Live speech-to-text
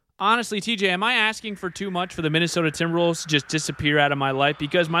Honestly, TJ, am I asking for too much for the Minnesota Timberwolves to just disappear out of my life?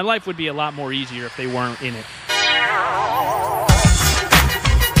 Because my life would be a lot more easier if they weren't in it.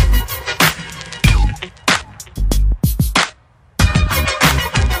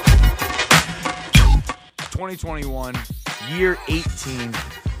 ...2021, year 18,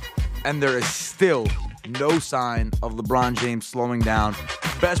 and there is still no sign of LeBron James slowing down.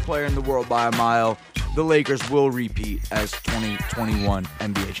 Best player in the world by a mile. The Lakers will repeat as 2021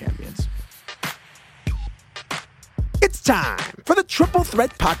 NBA champions. It's time for the Triple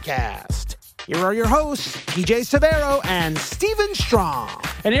Threat Podcast. Here are your hosts, TJ Severo and Steven Strong.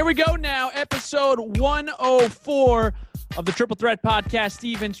 And here we go now, episode 104 of the Triple Threat Podcast.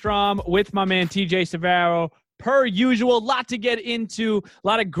 Steven Strong with my man TJ Severo. Per usual, a lot to get into, a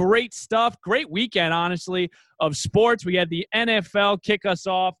lot of great stuff. Great weekend, honestly, of sports. We had the NFL kick us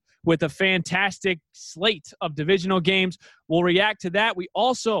off with a fantastic slate of divisional games. We'll react to that. We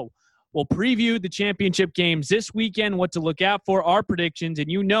also will preview the championship games this weekend, what to look out for, our predictions, and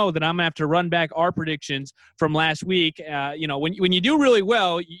you know that I'm going to have to run back our predictions from last week. When you do really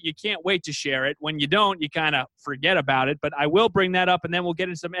well, you can't wait to share it. When you don't, you kind of forget about it, but I will bring that up, and then we'll get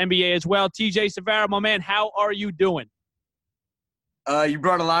into some NBA as well. TJ Severo, my man, how are you doing? You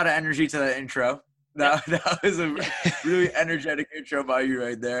brought a lot of energy to that intro. That was a really energetic intro by you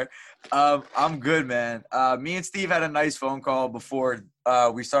right there. I'm good, man. Me and Steve had a nice phone call before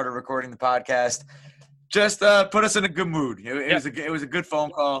we started recording the podcast. Just put us in a good mood. It was a good phone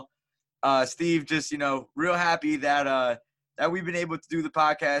call. Steve, just real happy that we've been able to do the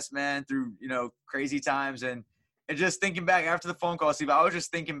podcast, man, through crazy times, and just thinking back after the phone call, Steve. I was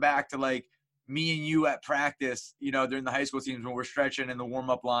just thinking back to like me and you at practice, during the high school teams when we're stretching in the warm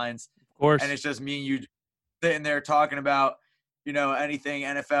up lines. Course. And it's just me and you sitting there talking about, anything,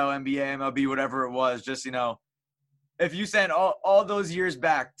 NFL, NBA, MLB, whatever it was. Just, if you send all those years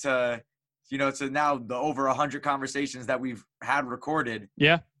back to now the over 100 conversations that we've had recorded.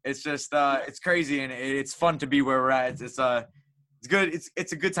 Yeah. It's just, it's crazy, and it's fun to be where we're at. It's good.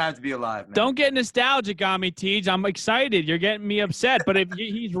 It's a good time to be alive, man. Don't get nostalgic on me, Tej. I'm excited. You're getting me upset, but if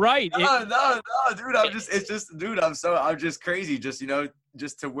he's right. No, dude. I'm just crazy. Just,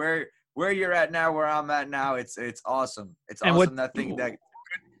 just to where you're at now, where I'm at now, it's awesome. It's awesome that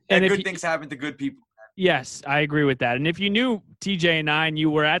good things happen to good people. Yes, I agree with that. And if you knew TJ and I and you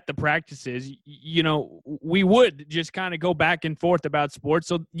were at the practices, we would just kind of go back and forth about sports.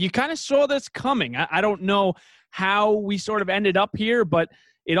 So you kind of saw this coming. I don't know how we sort of ended up here, but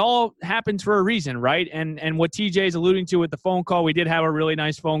it all happens for a reason, right? And what TJ is alluding to with the phone call, we did have a really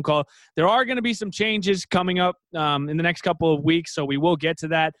nice phone call. There are going to be some changes coming up in the next couple of weeks, so we will get to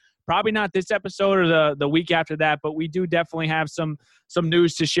that. Probably not this episode or the week after that, but we do definitely have some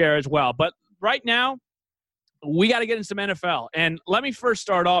news to share as well. But right now, we got to get in some NFL. And let me first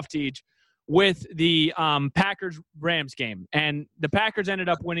start off, Tej, with the Packers-Rams game. And the Packers ended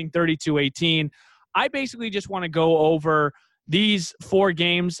up winning 32-18. I basically just want to go over these 4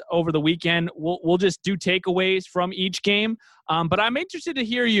 games over the weekend. We'll just do takeaways from each game. But I'm interested to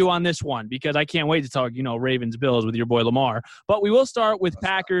hear you on this one because I can't wait to talk, Ravens-Bills with your boy Lamar. But we will start with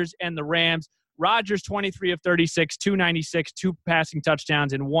Packers and the Rams. Rodgers, 23 of 36, 296, 2 passing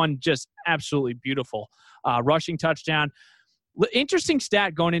touchdowns, and 1 just absolutely beautiful rushing touchdown. Interesting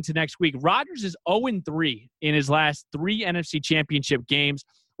stat going into next week. Rodgers is 0-3 in his last 3 NFC Championship games.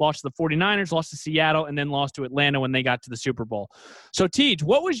 Lost to the 49ers, lost to Seattle, and then lost to Atlanta when they got to the Super Bowl. So, Tej,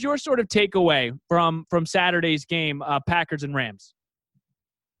 what was your sort of takeaway from Saturday's game, Packers and Rams?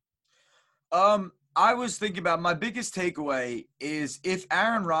 I was thinking about my biggest takeaway is if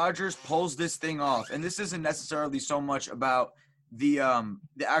Aaron Rodgers pulls this thing off, and this isn't necessarily so much about the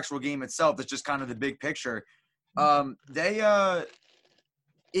actual game itself, it's just kind of the big picture.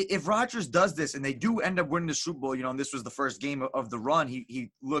 If Rodgers does this and they do end up winning the Super Bowl, and this was the first game of the run,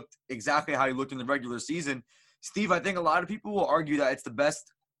 he looked exactly how he looked in the regular season. Steve, I think a lot of people will argue that it's the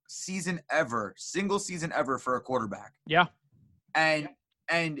best season ever, single season ever for a quarterback. Yeah. And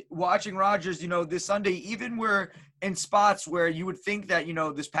watching Rodgers, this Sunday, even where in spots where you would think that,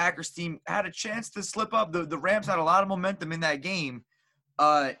 this Packers team had a chance to slip up, the Rams had a lot of momentum in that game.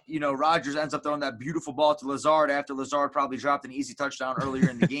 Rodgers ends up throwing that beautiful ball to Lazard after Lazard probably dropped an easy touchdown earlier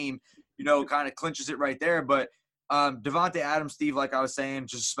in the game, kind of clinches it right there. But Devontae Adams, Steve, like I was saying,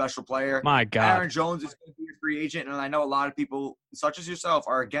 just a special player. My God. Aaron Jones is going to be a free agent, and I know a lot of people, such as yourself,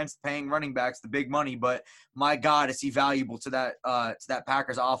 are against paying running backs the big money, but my God, is he valuable to that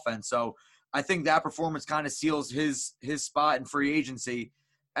Packers offense. So I think that performance kind of seals his spot in free agency.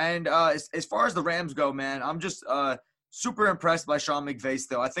 And as far as the Rams go, man, I'm just super impressed by Sean McVay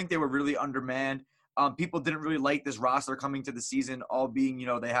still. I think they were really undermanned. People didn't really like this roster coming to the season, all being,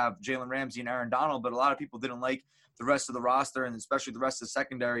 they have Jalen Ramsey and Aaron Donald, but a lot of people didn't like the rest of the roster and especially the rest of the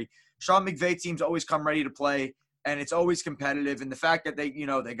secondary. Sean McVay teams always come ready to play, and it's always competitive. And the fact that they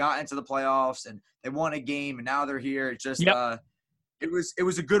got into the playoffs and they won a game and now they're here, it just it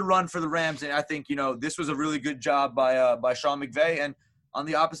was a good run for the Rams. And I think, this was a really good job by Sean McVay. And on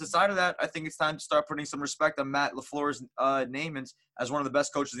the opposite side of that, I think it's time to start putting some respect on Matt LaFleur's name as one of the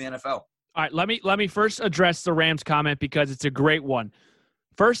best coaches in the NFL. All right, let me first address the Rams comment because it's a great one.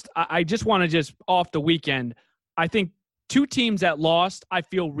 First, I just want to just off the weekend, I think two teams that lost I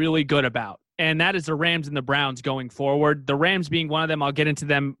feel really good about, and that is the Rams and the Browns going forward. The Rams being one of them. I'll get into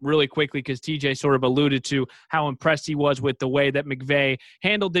them really quickly because TJ sort of alluded to how impressed he was with the way that McVay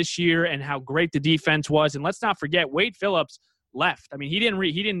handled this year and how great the defense was. And let's not forget, Wade Phillips left. I mean, he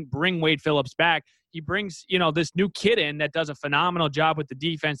didn't bring Wade Phillips back. He brings, this new kid in that does a phenomenal job with the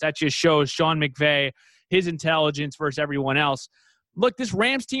defense. That just shows Sean McVay, his intelligence versus everyone else. Look, this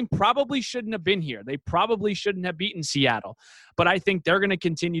Rams team probably shouldn't have been here. They probably shouldn't have beaten Seattle. But I think they're going to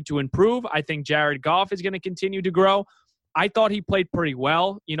continue to improve. I think Jared Goff is going to continue to grow. I thought he played pretty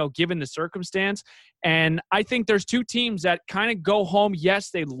well, given the circumstance. And I think there's two teams that kind of go home. Yes,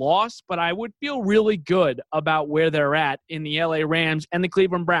 they lost, but I would feel really good about where they're at in the LA Rams and the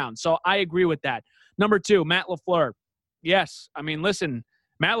Cleveland Browns. So I agree with that. Number two, Matt LaFleur. Yes, I mean, listen,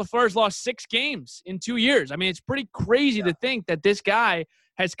 Matt LaFleur's lost 6 games in 2 years. I mean, it's pretty crazy to think that this guy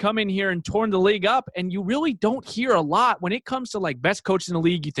has come in here and torn the league up, and you really don't hear a lot. When it comes to, best coaches in the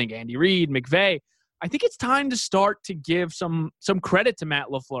league, you think Andy Reid, McVay. I think it's time to start to give some credit to Matt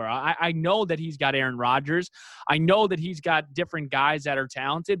LaFleur. I know that he's got Aaron Rodgers. I know that he's got different guys that are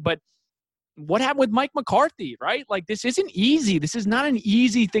talented, but what happened with Mike McCarthy, right? This isn't easy. This is not an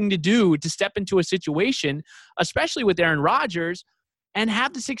easy thing to do, to step into a situation, especially with Aaron Rodgers, and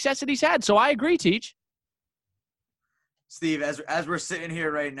have the success that he's had. So I agree, Teach. Steve, as we're sitting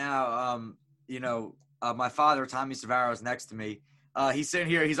here right now, my father, Tommy Savaro, is next to me. He's sitting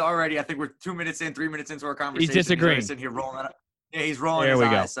here. He's already, I think we're 2 minutes in, 3 minutes into our conversation. He's disagreeing. He's sitting here rolling up. Yeah, he's rolling there his we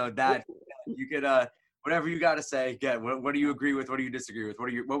eyes. go. So, Dad, you could whatever you got to say. What do you agree with? What do you disagree with?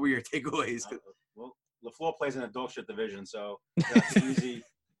 What were your takeaways? Well, LaFleur plays in a dog shit division, so that's easy.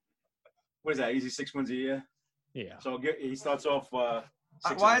 What is that? Easy 6 wins a year. Yeah. So he starts off.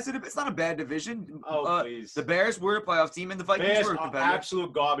 Why is it? It's not a bad division. Oh, please. The Bears were a playoff team, and the Vikings Bears were are competitive.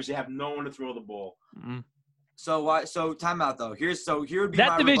 absolute garbage. They have no one to throw the ball. Mm-hmm. So why? So time out though. Here would be that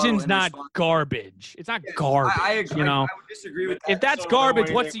my division's not garbage. It's not garbage. I agree. I would disagree with that. If that's garbage,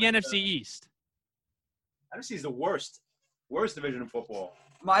 what's the NFC East? NFC is the worst division in football.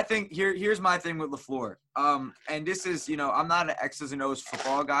 My thing here's my thing with LaFleur. And this is, I'm not an X's and O's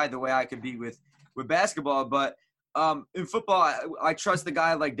football guy the way I could be with basketball, but in football, I trust the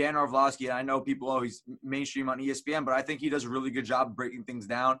guy like Dan Orlovsky, and I know people always mainstream on ESPN, but I think he does a really good job breaking things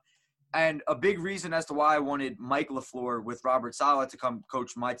down. And a big reason as to why I wanted Mike LaFleur with Robert Saleh to come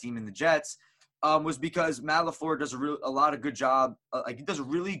coach my team in the Jets was because Matt LaFleur does a lot of good job. He does a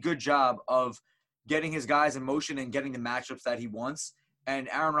really good job of getting his guys in motion and getting the matchups that he wants. And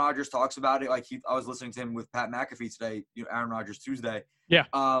Aaron Rodgers talks about it. I was listening to him with Pat McAfee today, Aaron Rodgers Tuesday. Yeah.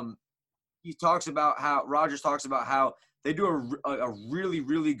 He talks about how Rodgers talks about how they do a really,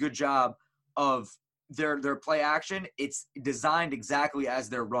 really good job of their play action. It's designed exactly as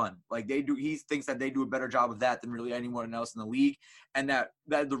their run. He thinks that they do a better job of that than really anyone else in the league. And that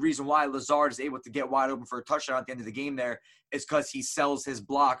the reason why Lazard is able to get wide open for a touchdown at the end of the game there is because he sells his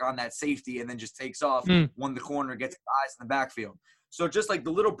block on that safety and then just takes off when the corner gets eyes in the backfield. So just the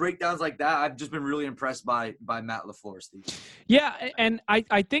little breakdowns like that, I've just been really impressed by Matt LaFleur, Steve. Yeah, and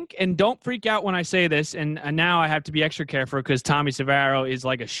I think, and don't freak out when I say this, and now I have to be extra careful because Tommy Savaro is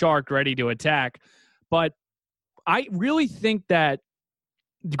like a shark ready to attack. But I really think that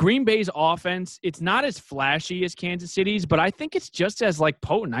Green Bay's offense, it's not as flashy as Kansas City's, but I think it's just as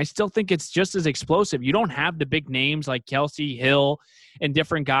potent. I still think it's just as explosive. You don't have the big names like Kelsey, Hill, and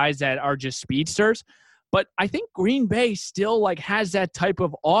different guys that are just speedsters. But I think Green Bay still has that type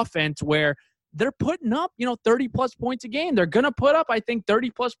of offense where they're putting up, 30-plus points a game. They're going to put up, I think,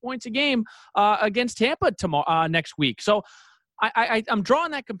 30-plus points a game against Tampa next week. So I'm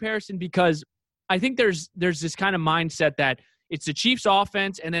drawing that comparison because I think there's this kind of mindset that it's the Chiefs'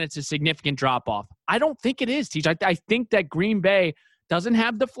 offense and then it's a significant drop-off. I don't think it is, Teach. I think that Green Bay doesn't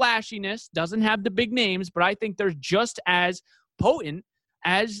have the flashiness, doesn't have the big names, but I think they're just as potent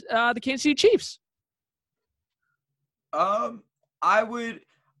as the Kansas City Chiefs. I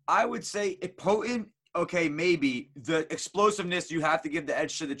would say potent. Okay, maybe the explosiveness you have to give the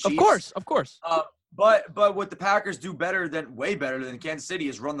edge to the Chiefs. Of course. But what the Packers do way better than Kansas City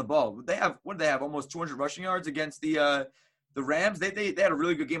is run the ball. They have almost 200 rushing yards against the Rams. They had a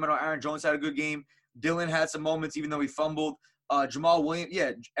really good game. I know Aaron Jones had a good game. Dylan had some moments even though he fumbled. Jamal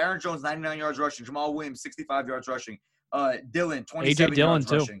Williams, Aaron Jones 99 yards rushing. Jamal Williams 65 yards rushing. Dylan 27 AJ Dillon yards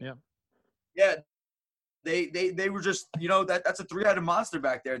too. rushing. Yeah. They were just that's a three-headed monster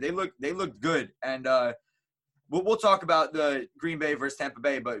back there. They looked good, and we'll talk about the Green Bay versus Tampa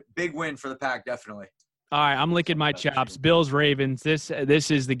Bay, but big win for the Pack definitely. All right, I'm licking my chops. Bills Ravens. This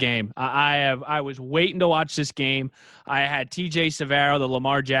is the game. I was waiting to watch this game. I had TJ Savaro, the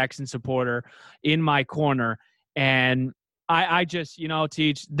Lamar Jackson supporter, in my corner, and I just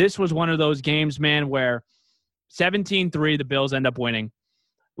Teach. This was one of those games, man, where 17-3 the Bills end up winning.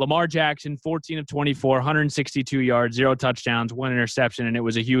 Lamar Jackson, 14 of 24, 162 yards, 0 touchdowns, 1 interception, and it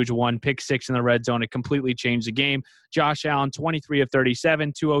was a huge one. Pick 6 in the red zone. It completely changed the game. Josh Allen, 23 of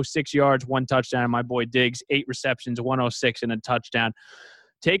 37, 206 yards, 1 touchdown. And my boy Diggs, 8 receptions, 106 and a touchdown.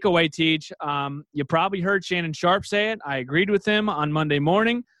 Takeaway, Teach. You probably heard Shannon Sharp say it. I agreed with him on Monday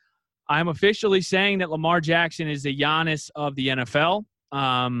morning. I'm officially saying that Lamar Jackson is the Giannis of the NFL.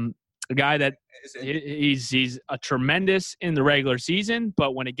 A guy that he's a tremendous in the regular season,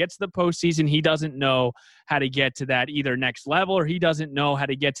 but when it gets to the postseason, he doesn't know how to get to that either next level or he doesn't know how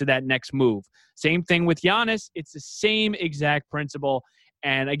to get to that next move. Same thing with Giannis. It's the same exact principle.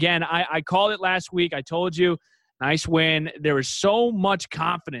 And again, I called it last week. I told you, nice win. There was so much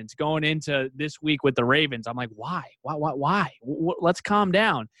confidence going into this week with the Ravens. I'm like, why? Let's calm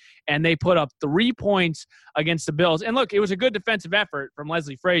down. And they put up 3 points against the Bills. And look, it was a good defensive effort from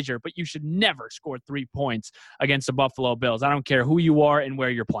Leslie Frazier, but you should never score 3 points against the Buffalo Bills. I don't care who you are and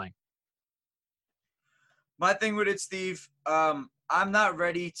where you're playing. My thing with it, Steve, I'm not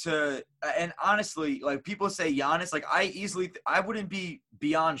ready to – and honestly, like people say Giannis, like I wouldn't be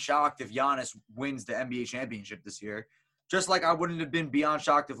beyond shocked if Giannis wins the NBA championship this year. Just like I wouldn't have been beyond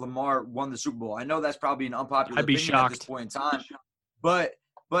shocked if Lamar won the Super Bowl. I know that's probably an unpopular opinion at this point in time. But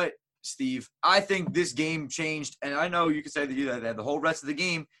Steve, I think this game changed, and I know you can say that the whole rest of the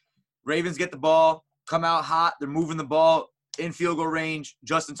game, Ravens get the ball, come out hot, they're moving the ball in field goal range.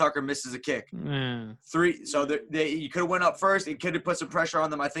 Justin Tucker misses a kick. 3. So you could have went up first. It could have put some pressure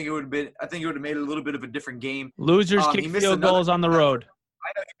on them. I think it would have made it a little bit of a different game. Losers kick field goals on the road. I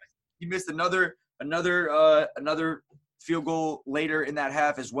know he missed another field goal later in that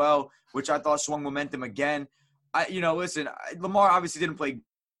half as well, which I thought swung momentum again. Listen, Lamar obviously didn't play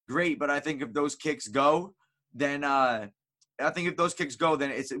great, but I think if those kicks go, then we're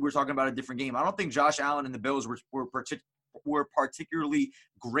talking about a different game. I don't think Josh Allen and the Bills were particularly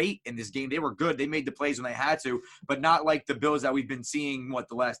great in this game. They were good. They made the plays when they had to, but not like the Bills that we've been seeing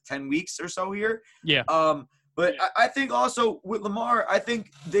the last 10 weeks or so here. Yeah. But I think also with Lamar, I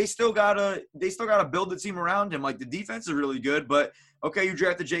think they still gotta build the team around him. Like the defense is really good, but okay, you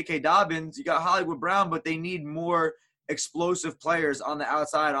drafted J.K. Dobbins, you got Hollywood Brown, but they need more explosive players on the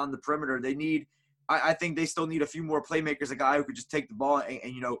outside, on the perimeter. I think they still need a few more playmakers, a guy who could just take the ball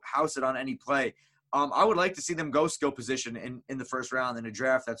and house it on any play. I would like to see them go skill position in the first round in a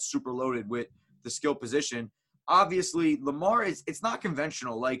draft that's super loaded with the skill position. Obviously, Lamar it's not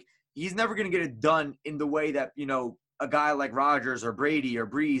conventional. Like he's never going to get it done in the way that a guy like Rodgers or Brady or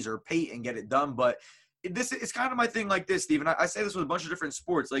Breeze or Peyton get it done. But it's kind of my thing like this, Steve. And I say this with a bunch of different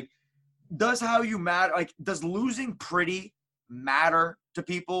sports. Like, does how you matter? Like, does losing pretty matter to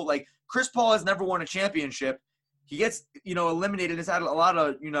people? Like Chris Paul has never won a championship. He gets eliminated. Has had a lot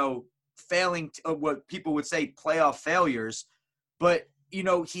of failing what people would say playoff failures, but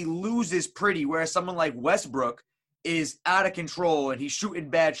he loses pretty, whereas someone like Westbrook is out of control and he's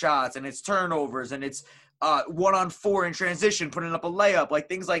shooting bad shots and it's turnovers and it's 1-on-4 in transition, putting up a layup, like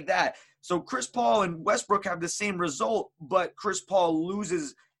things like that. So Chris Paul and Westbrook have the same result, but Chris Paul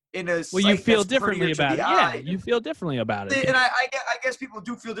loses in a well, you feel differently about it. Yeah, you feel differently about it. And I guess people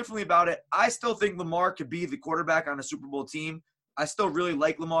do feel differently about it. I still think Lamar could be the quarterback on a Super Bowl team. I still really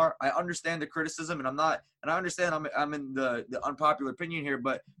like Lamar. I understand the criticism, and I understand I'm in the unpopular opinion here,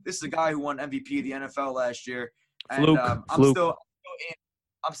 but this is a guy who won MVP of the NFL last year, and Fluke.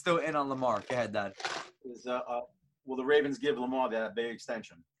 I'm still in on Lamar. Go ahead, Dad. Will the Ravens give Lamar that big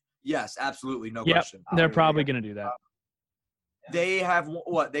extension? Yes, absolutely, no question. They're probably going to do that. They have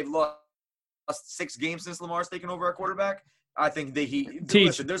what? They've lost 6 games since Lamar's taken over at quarterback. I think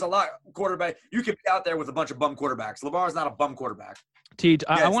listen, there's a lot of quarterback. You could be out there with a bunch of bum quarterbacks. Lamar's not a bum quarterback. Teach,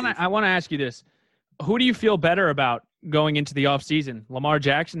 I want to ask you this. Who do you feel better about going into the offseason? Lamar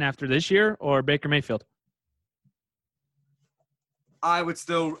Jackson after this year or Baker Mayfield? I would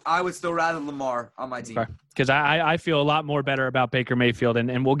still rather Lamar on my team. Because I feel a lot more better about Baker Mayfield,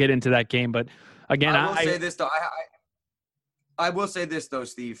 and we'll get into that game. But again, I will say this though. I will say this though,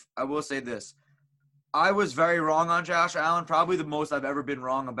 Steve. I will say this. I was very wrong on Josh Allen. Probably the most I've ever been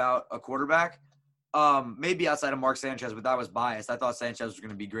wrong about a quarterback. Maybe outside of Mark Sanchez, but that was biased. I thought Sanchez was going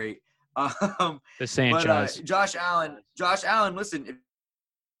to be great. the Sanchez. But Josh Allen. Listen, if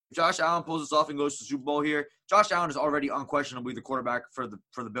Josh Allen pulls this off and goes to the Super Bowl here, Josh Allen is already unquestionably the quarterback for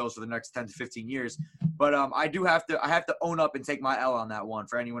the Bills for the next 10 to 15 years. But I have to own up and take my L on that one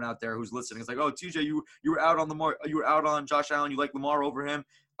for anyone out there who's listening. It's like, oh, TJ, you were out on Josh Allen. You like Lamar over him.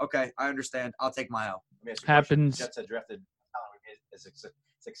 Okay, I understand. I'll take my L. Happens. Jets had drafted as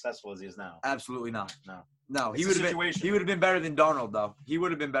successful as he is now. Absolutely not. No. He would have been better than Darnold, though. He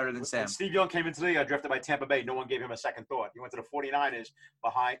would have been better than Sam. Steve Young came into the league, drafted by Tampa Bay. No one gave him a second thought. He went to the 49ers,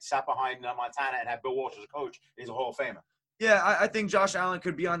 sat behind Montana, and had Bill Walsh as a coach. He's a Hall of Famer. Yeah, I think Josh Allen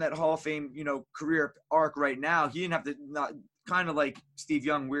could be on that Hall of Fame, career arc right now. He didn't have to, not kind of like Steve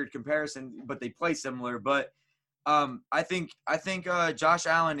Young, weird comparison, but they play similar. But I think Josh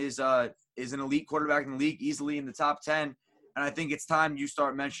Allen is an elite quarterback in the league, easily in the top 10. And I think it's time you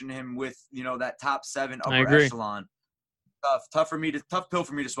start mentioning him with, that top 7 upper echelon. Tough pill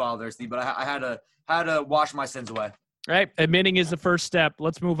for me to swallow there, Steve. But I had to wash my sins away. All right, admitting is the first step.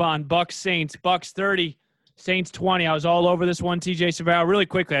 Let's move on. Bucs Saints. Bucs 30, Saints 20. I was all over this one. TJ Savaro. Really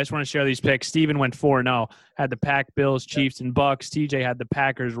quickly, I just want to share these picks. Steven went 4-0. Had the Pack, Bills, Chiefs, and Bucs. TJ had the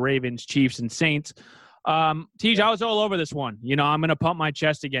Packers, Ravens, Chiefs, and Saints. TJ, I was all over this one. I'm going to pump my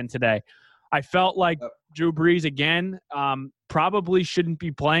chest again today. I felt like Drew Brees again probably shouldn't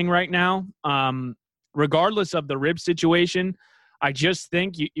be playing right now, regardless of the rib situation. I just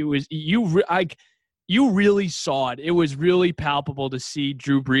think you really saw it. It was really palpable to see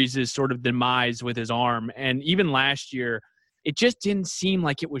Drew Brees' sort of demise with his arm. And even last year, it just didn't seem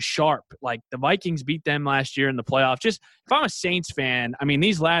like it was sharp. Like the Vikings beat them last year in the playoffs. Just if I'm a Saints fan, I mean,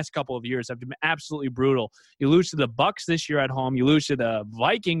 these last couple of years have been absolutely brutal. You lose to the Bucs this year at home. You lose to the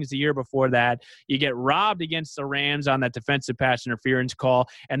Vikings the year before that. You get robbed against the Rams on that defensive pass interference call.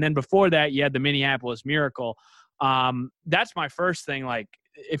 And then before that, you had the Minneapolis Miracle. That's my first thing. Like,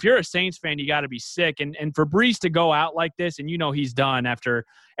 if you're a Saints fan, you got to be sick. And for Brees to go out like this, and he's done after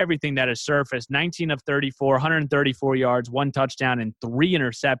everything that has surfaced, 19 of 34, 134 yards, 1 touchdown, and 3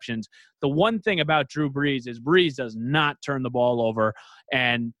 interceptions. The one thing about Drew Brees is Brees does not turn the ball over.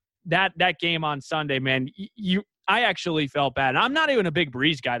 And that game on Sunday, man, I actually felt bad. I'm not even a big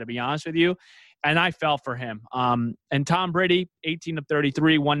Brees guy, to be honest with you. And I fell for him. And Tom Brady, 18 of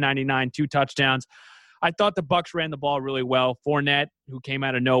 33, 199, 2 touchdowns. I thought the Bucs ran the ball really well. Fournette, who came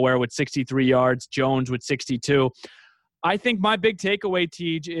out of nowhere with 63 yards, Jones with 62. I think my big takeaway,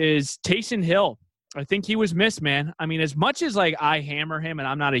 Tej, is Taysom Hill. I think he was missed, man. I mean, as much as I hammer him, and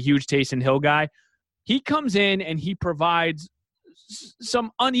I'm not a huge Taysom Hill guy, he comes in and he provides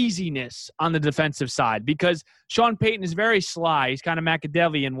some uneasiness on the defensive side because Sean Payton is very sly. He's kind of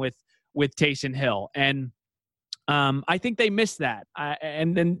Machiavellian with Taysom Hill, and I think they missed that.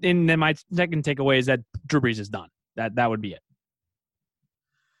 And then my second takeaway is that Drew Brees is done. That would be it.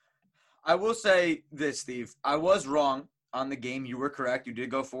 I will say this, Steve. I was wrong on the game. You were correct. You did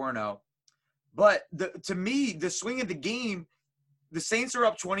go 4-0. But to me, the swing of the game, the Saints are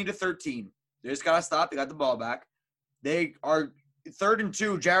up 20-13. They just got to stop. They got the ball back. They are 3rd and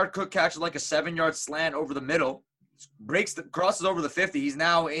 2. Jared Cook catches like a 7-yard slant over the middle, crosses over the 50. He's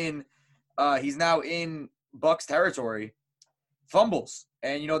now in Bucs territory, fumbles,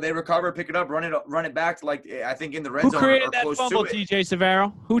 and they recover, pick it up, run it back to I think in the red zone. Who created that fumble, TJ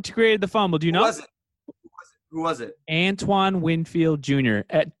Savaro? Who created the fumble? Do you know? Who was it? Antoine Winfield Jr.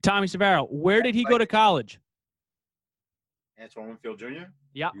 Tommy Savaro. Where did he go to college? Antoine Winfield Jr.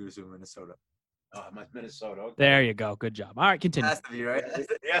 Yeah. University of Minnesota. Oh, Minnesota. Okay. There you go. Good job. All right, continue. Has to be, right?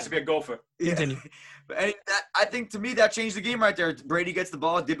 He has to be a gopher. Continue. And I think to me that changed the game right there. Brady gets the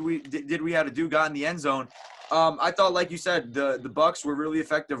ball. Did we have to do? Got in the end zone. I thought, like you said, the Bucs were really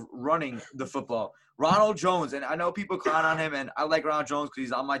effective running the football. Ronald Jones, and I know people clown on him, and I like Ronald Jones because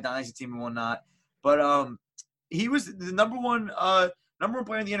he's on my dynasty team and whatnot. But he was the number one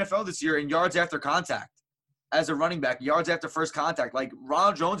player in the NFL this year in yards after contact as a running back, yards after first contact. Like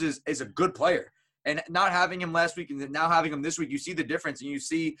Ronald Jones is a good player. And not having him last week and now having him this week, you see the difference and you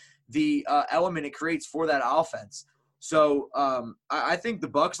see the element it creates for that offense. So I think the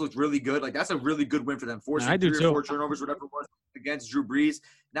Bucs looked really good. Like that's a really good win for them. Forcing 3 or 4 turnovers, whatever it was, against Drew Brees.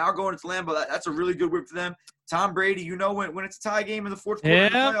 Now going to Lambeau, that's a really good win for them. Tom Brady, when it's a tie game in the fourth quarter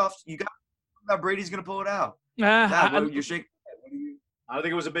of the playoffs, you got Brady's going to pull it out. You're shaking. I don't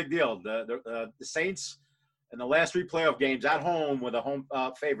think it was a big deal. The Saints. in the last 3 playoff games at home were the home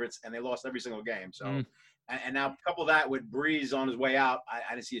favorites, and they lost every single game. So, and now couple that with Breeze on his way out, I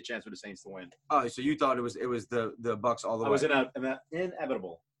didn't see a chance for the Saints to win. Oh, so you thought it was the Bucks all the way? I was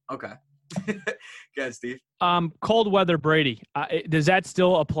inevitable. Okay. Go ahead, Steve. Cold weather Brady. Does that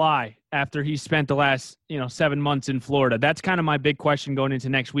still apply after he spent the last 7 months in Florida? That's kind of my big question going into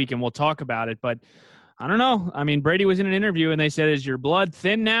next week, and we'll talk about it. But I don't know. I mean, Brady was in an interview, and they said, "Is your blood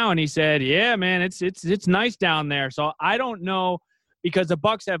thin now?" And he said, "Yeah, man, it's nice down there." So I don't know, because the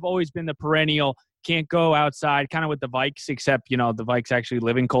Bucks have always been the perennial can't go outside, kind of with the Vikes, except the Vikes actually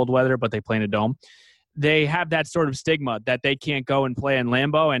live in cold weather, but they play in a dome. They have that sort of stigma that they can't go and play in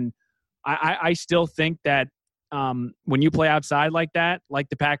Lambeau, and I still think that when you play outside like that, like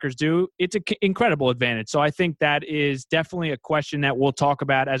the Packers do, it's an incredible advantage. So I think that is definitely a question that we'll talk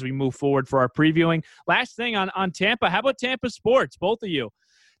about as we move forward for our previewing. Last thing on Tampa, how about Tampa sports, both of you?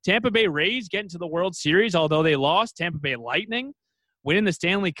 Tampa Bay Rays getting to the World Series, although they lost. Tampa Bay Lightning winning the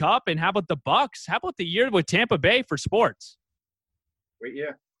Stanley Cup. And how about the Bucks? How about the year with Tampa Bay for sports? Great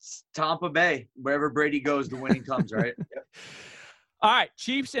year. Tampa Bay. Wherever Brady goes, the winning comes, right? Yep. All right,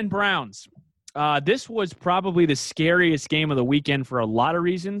 Chiefs and Browns. This was probably the scariest game of the weekend for a lot of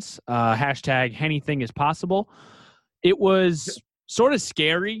reasons. Hashtag anything is possible. It was sort of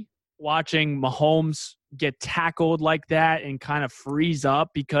scary watching Mahomes get tackled like that and kind of freeze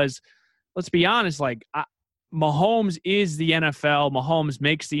up because, let's be honest, Mahomes is the NFL. Mahomes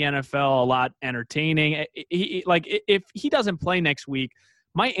makes the NFL a lot entertaining. If he doesn't play next week,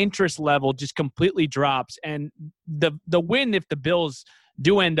 my interest level just completely drops. And the win, if the Bills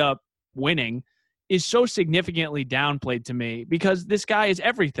do end up winning, is so significantly downplayed to me because this guy is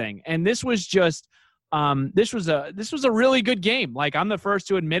everything. And this was just this was a really good game. I'm the first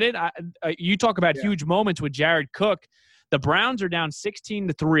to admit it. You talk about huge moments with Jared Cook. The Browns are down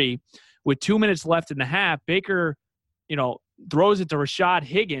 16-3 with 2 minutes left in the half. Baker, throws it to Rashad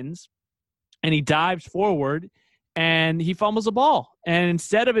Higgins, and he dives forward, and he fumbles the ball. And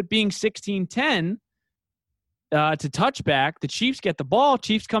instead of it being 16-10 to touchback, the Chiefs get the ball.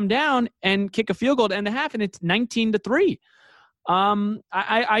 Chiefs come down and kick a field goal to end the half, and it's 19-3.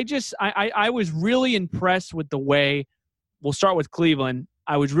 I was really impressed with the way – we'll start with Cleveland.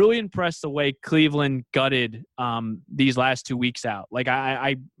 I was really impressed the way Cleveland gutted these last 2 weeks out.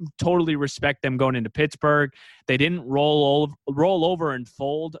 I totally respect them going into Pittsburgh. They didn't roll over and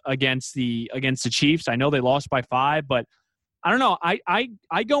fold against the Chiefs. I know they lost by 5, but I don't know. I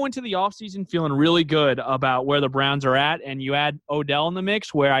go into the offseason feeling really good about where the Browns are at, and you add Odell in the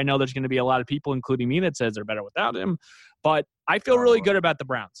mix, where I know there's going to be a lot of people, including me, that says they're better without him. But I feel really good about the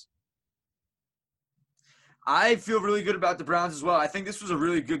Browns. I feel really good about the Browns as well. I think this was a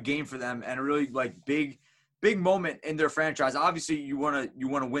really good game for them and a really big moment in their franchise. Obviously, you want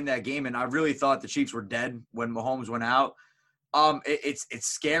to win that game, and I really thought the Chiefs were dead when Mahomes went out. It's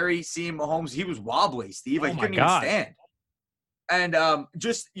scary seeing Mahomes. He was wobbly, Steve. He couldn't even stand. And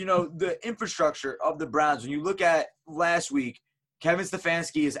the infrastructure of the Browns. When you look at last week, Kevin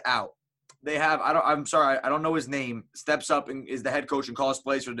Stefanski is out. They have I'm sorry, I don't know his name. Steps up and is the head coach and calls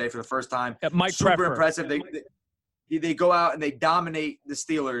plays for the day for the first time. Mike Super Preffer. Impressive. They go out and they dominate the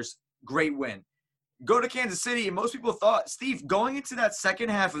Steelers. Great win. Go to Kansas City, and most people thought, Steve, going into that second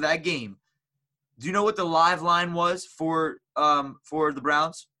half of that game, do you know what the live line was for the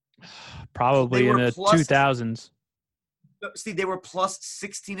Browns? Probably in the 2000s. Steve, they were plus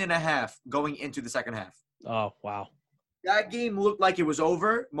 16.5 going into the second half. Oh, wow. That game looked like it was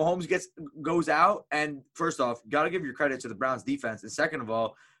over. Mahomes goes out, and first off, you got to give your credit to the Browns defense. And second of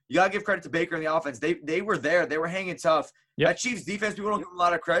all, you got to give credit to Baker and the offense. They were there. They were hanging tough. Yep. That Chiefs defense, people don't give them a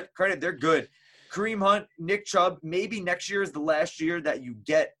lot of credit. They're good. Kareem Hunt, Nick Chubb, maybe next year is the last year that you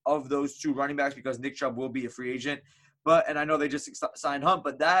get of those two running backs because Nick Chubb will be a free agent. And I know they just signed Hunt,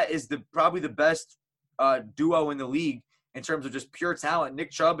 but that is probably the best duo in the league in terms of just pure talent. Nick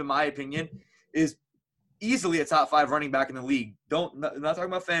Chubb, in my opinion, is easily a top 5 running back in the league. I'm not talking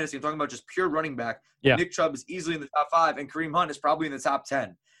about fantasy. I'm talking about just pure running back. Yeah. Nick Chubb is easily in the top 5, and Kareem Hunt is probably in the top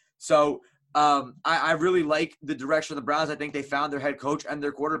 10. So I really like the direction of the Browns. I think they found their head coach and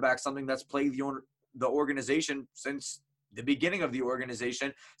their quarterback, something that's plagued the organization since the beginning of the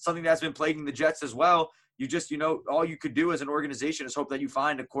organization, something that's been plaguing the Jets as well. You just, all you could do as an organization is hope that you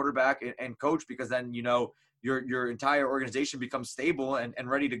find a quarterback and coach, because then, your entire organization becomes stable and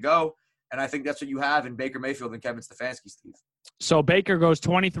ready to go. And I think that's what you have in Baker Mayfield and Kevin Stefanski, Steve. So Baker goes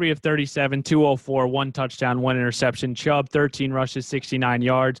 23 of 37, 204, 1 touchdown, 1 interception. Chubb, 13 rushes, 69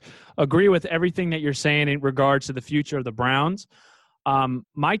 yards. Agree with everything that you're saying in regards to the future of the Browns.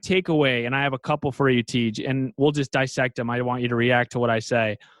 My takeaway, and I have a couple for you, Tej, and we'll just dissect them. I want you to react to what I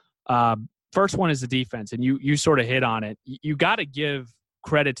say. first one is the defense, and you sort of hit on it. You got to give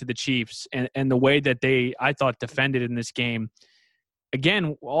credit to the Chiefs and the way that I thought, defended in this game.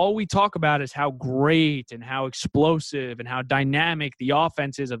 Again, all we talk about is how great and how explosive and how dynamic the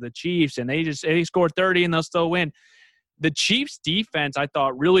offense is of the Chiefs, and they scored 30 and they'll still win. The Chiefs' defense, I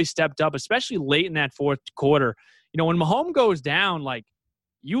thought, really stepped up, especially late in that fourth quarter. You know, when Mahomes goes down, like,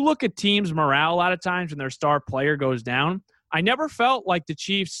 you look at teams' morale a lot of times when their star player goes down. I never felt like the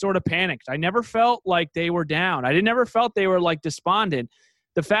Chiefs sort of panicked. I never felt like they were down. I never felt they were, like, despondent.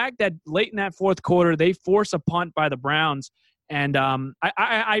 The fact that late in that fourth quarter they force a punt by the Browns, and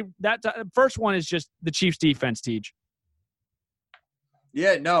that first one is just the Chiefs' defense, Tej.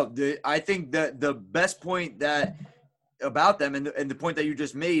 Yeah, no, I think that the best point that – about them and the point that you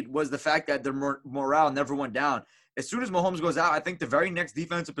just made was the fact that their morale never went down. As soon as Mahomes goes out, I think the very next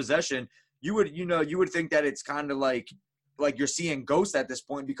defensive possession, you would think that it's kind of like you're seeing ghosts at this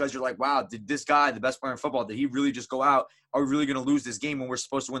point, because you're like, wow, did this guy, the best player in football, did he really just go out? Are we really going to lose this game when we're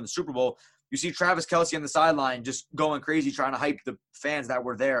supposed to win the Super Bowl? You see Travis Kelce on the sideline just going crazy, trying to hype the fans that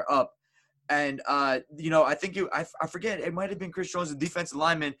were there up. And, I think I forget, it might have been Chris Jones, the defensive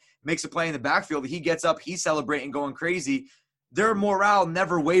lineman, makes a play in the backfield. He gets up, he's celebrating, going crazy. Their morale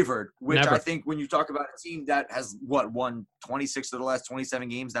never wavered, which I think when you talk about a team that has, won 26 of the last 27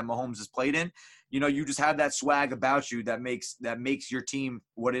 games that Mahomes has played in, you just have that swag about you that makes your team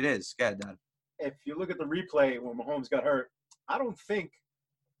what it is. Go ahead, Dad. If you look at the replay when Mahomes got hurt, I don't think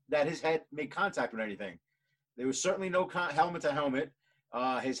that his head made contact with anything. There was certainly no helmet to helmet.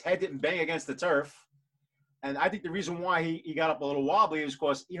 His head didn't bang against the turf. And I think the reason why he got up a little wobbly is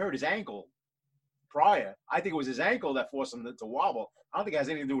because he hurt his ankle prior. I think it was his ankle that forced him to wobble. I don't think it has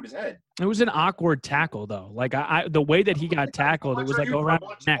anything to do with his head. It was an awkward tackle, though. Like, the way that he got tackled, it was like around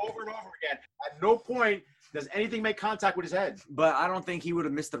his neck. Over and over again. At no point does anything make contact with his head. But I don't think he would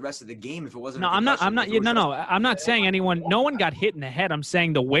have missed the rest of the game if it wasn't. No, I'm not saying anyone. No one got hit in the head. I'm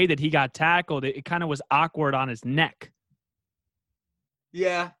saying the way that he got tackled, it kind of was awkward on his neck.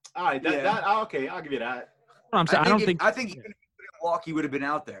 Yeah. All right. Okay. I'll give you that. I think even if he couldn't walk, he would have been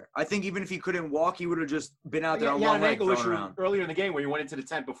out there. I think even if he couldn't walk, he would have just been out there on one leg thrown around. Earlier in the game where he went into the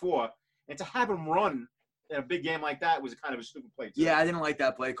tent before, and to have him run in a big game like that was kind of a stupid play too. Yeah, I didn't like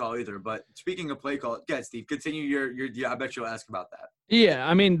that play call either. But speaking of play call, yeah, Steve, continue your. I bet you'll ask about that. Yeah,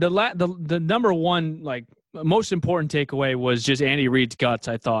 I mean the number one, like, most important takeaway was just Andy Reid's guts.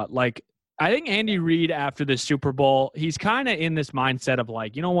 I thought, like, I think Andy Reid, after the Super Bowl, he's kind of in this mindset of,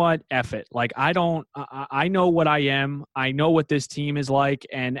 like, you know what, F it. Like, I know what I am. I know what this team is like.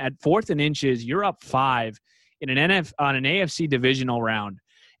 And at 4th and inches, you're up 5 on an AFC divisional round.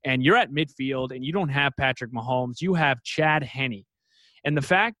 And you're at midfield, and you don't have Patrick Mahomes. You have Chad Henne. And the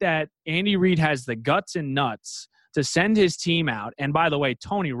fact that Andy Reid has the guts and nuts to send his team out. And by the way,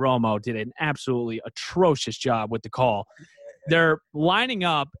 Tony Romo did an absolutely atrocious job with the call. They're lining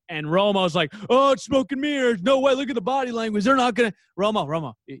up, and Romo's like, "Oh, it's smoke and mirrors. No way. Look at the body language. They're not going to."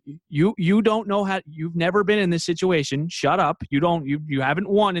 Romo, you don't know how. You've never been in this situation. Shut up. You haven't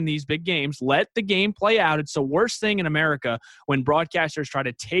won in these big games. Let the game play out. It's the worst thing in America when broadcasters try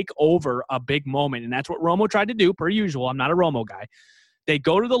to take over a big moment, and that's what Romo tried to do, per usual. I'm not a Romo guy. They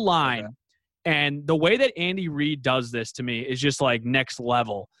go to the line, and the way that Andy Reid does this to me is just like next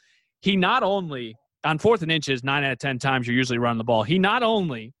level. He not only – on 4th and inches, 9 out of 10 times you're usually running the ball. He not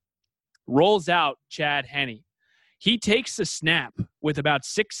only rolls out Chad Henne, he takes the snap with about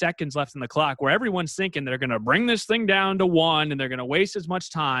 6 seconds left in the clock where everyone's thinking they're going to bring this thing down to 1 and they're going to waste as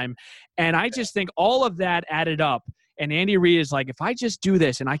much time. And I just think all of that added up. And Andy Reid is like, if I just do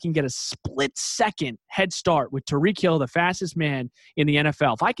this and I can get a split-second head start with Tyreek Hill, the fastest man in the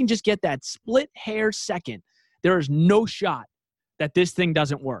NFL, if I can just get that split-hair second, there is no shot that this thing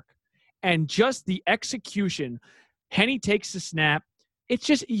doesn't work. And just the execution, Henne takes the snap. It's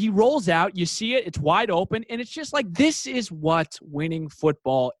just, he rolls out. You see it. It's wide open. And it's just like, this is what winning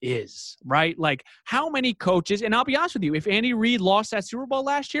football is, right? Like, how many coaches, and I'll be honest with you, if Andy Reid lost that Super Bowl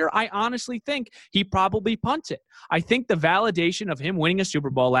last year, I honestly think he probably punts it. I think the validation of him winning a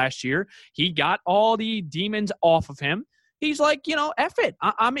Super Bowl last year, he got all the demons off of him. He's like, F it.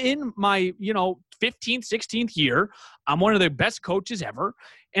 I'm in my, 15th, 16th year. I'm one of the best coaches ever,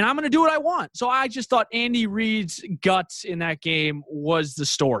 and I'm going to do what I want. So I just thought Andy Reid's guts in that game was the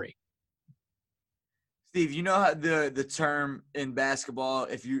story. Steve, you know how the term in basketball,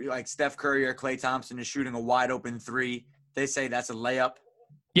 if you like Steph Curry or Klay Thompson is shooting a wide open 3, they say that's a layup.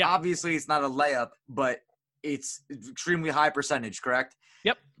 Yeah. Obviously, it's not a layup, but it's extremely high percentage, correct?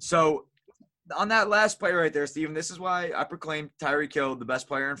 Yep. So on that last play right there, Steven, this is why I proclaimed Tyreek Hill the best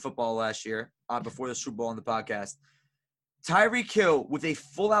player in football last year before the Super Bowl on the podcast. Tyreek Hill with a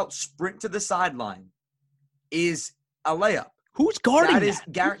full-out sprint to the sideline is a layup. Who's guarding that? Is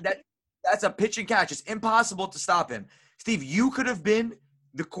that's a pitch and catch. It's impossible to stop him. Steve, you could have been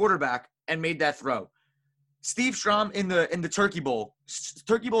the quarterback and made that throw. Steve Strom in the Turkey Bowl.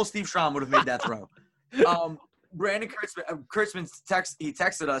 Turkey Bowl Steve Strom would have made that throw. Brandon Kurtzman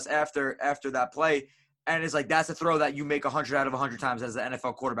texted us after that play, and it's like, that's a throw that you make 100 out of 100 times as an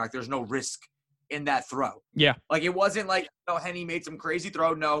NFL quarterback. There's no risk in that throw. Yeah. Like, it wasn't like, Henny made some crazy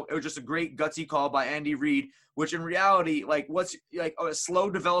throw. No, it was just a great gutsy call by Andy Reid, which in reality, like, what's like a slow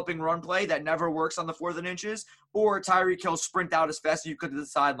developing run play that never works on the 4th and inches, or Tyreek Hill sprint out as fast as you could to the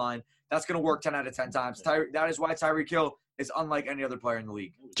sideline. That's going to work 10 out of 10 times. That is why Tyreek Hill is unlike any other player in the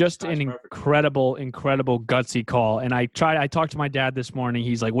league. Just an incredible gutsy call. And I talked to my dad this morning.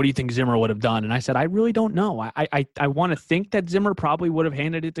 He's like, what do you think Zimmer would have done? And I said, I really don't know. I want to think that Zimmer probably would have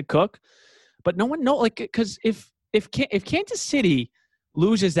handed it to Cook, but no one knows. Like, because if Kansas City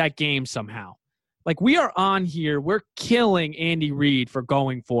loses that game somehow, like, we are on here, we're killing Andy Reid for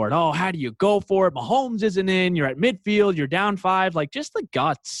going for it. Oh, how do you go for it? Mahomes isn't in. You're at midfield. You're down 5. Like, just the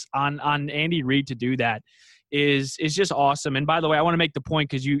guts on Andy Reid to do that is just awesome. And by the way, I want to make the point,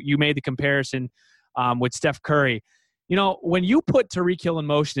 because you made the comparison with Steph Curry. You know, when you put Tyreek Hill in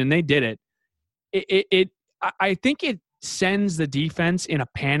motion, and they did it, I think it sends the defense in a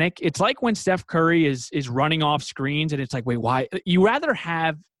panic. It's like when Steph Curry is running off screens, and it's like, wait, why? You rather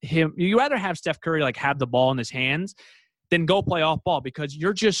have Steph Curry like have the ball in his hands than go play off ball, because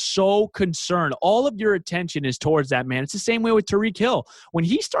you're just so concerned. All of your attention is towards that man. It's the same way with Tyreek Hill. When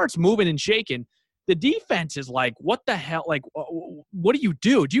he starts moving and shaking, the defense is like, what the hell? Like, what do you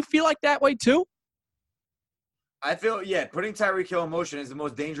do? Do you feel like that way too? I feel, yeah, putting Tyreek Hill in motion is the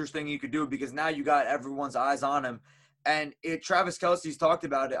most dangerous thing you could do, because now you got everyone's eyes on him. And Travis Kelce's talked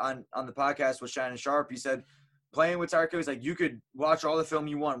about it on the podcast with Shannon Sharp. He said, playing with Tyreek Hill is like, you could watch all the film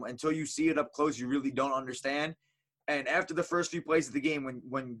you want. Until you see it up close, you really don't understand. And after the first few plays of the game,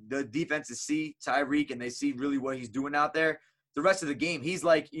 when the defenses see Tyreek and they see really what he's doing out there, the rest of the game, he's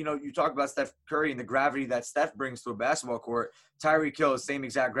like, you talk about Steph Curry and the gravity that Steph brings to a basketball court. Tyreek Hill is the same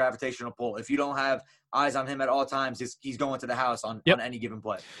exact gravitational pull. If you don't have eyes on him at all times, he's going to the house on any given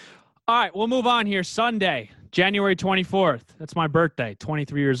play. All right, we'll move on here. Sunday, January 24th. That's my birthday,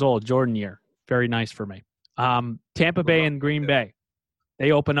 23 years old, Jordan year. Very nice for me. Tampa Bay and Green Bay.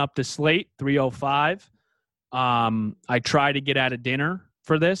 They open up the slate, 3:05. I tried to get out of dinner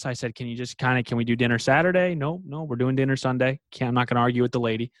for this. I said, can we do dinner Saturday? No, we're doing dinner Sunday. I'm not going to argue with the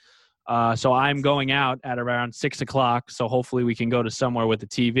lady. So I'm going out at around 6 o'clock. So hopefully we can go to somewhere with the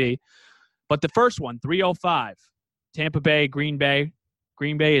TV. But the first one, 3:05, Tampa Bay, Green Bay.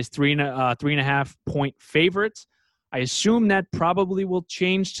 Green Bay is 3.5 point favorites. I assume that probably will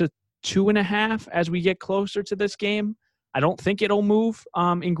change to 2.5 as we get closer to this game. I don't think it'll move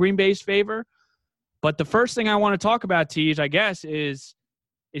in Green Bay's favor. But the first thing I want to talk about, Tej, I guess, is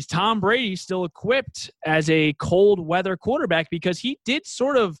Tom Brady still equipped as a cold weather quarterback? Because he did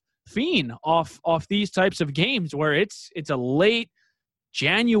sort of fiend off these types of games where it's a late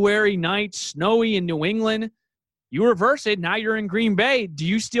January night, snowy in New England. You reverse it. Now you're in Green Bay. Do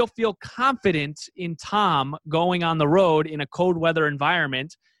you still feel confident in Tom going on the road in a cold weather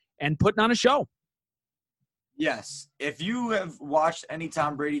environment and putting on a show? Yes. If you have watched any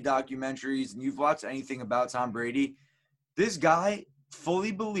Tom Brady documentaries and you've watched anything about Tom Brady, this guy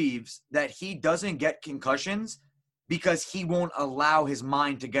fully believes that he doesn't get concussions because he won't allow his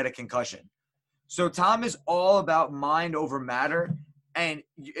mind to get a concussion. So Tom is all about mind over matter. And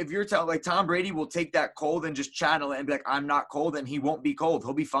if you're telling, like, Tom Brady will take that cold and just channel it and be like, I'm not cold, and he won't be cold.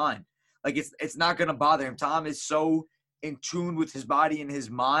 He'll be fine. Like, it's not going to bother him. Tom is so in tune with his body and his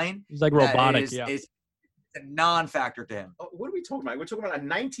mind. He's like robotic, It's a non-factor to him. What are we talking about? We're talking about a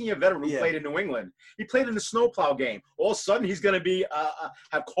 19-year veteran who played in New England. He played in the snowplow game. All of a sudden, he's going to be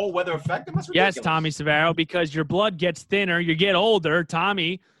have cold weather effect. That's ridiculous. Yes, Tommy Severo, because your blood gets thinner, you get older.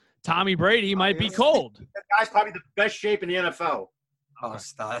 Tommy Brady might be cold. That guy's probably the best shape in the NFL. Oh,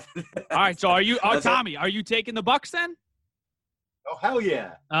 stop. All right, so are you Tommy, are you taking the Bucs then? Oh, hell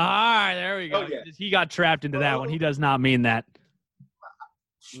yeah. All right, there we go. Oh, yeah. He got trapped into that one. He does not mean that.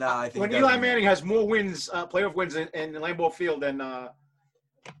 No, I think when Eli Manning has more wins, playoff wins in Lambeau Field than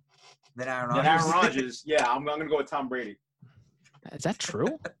Aaron Rodgers, yeah, I'm going to go with Tom Brady. Is that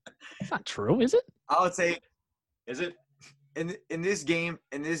true? It's not true, is it? I would say, is it? In this game,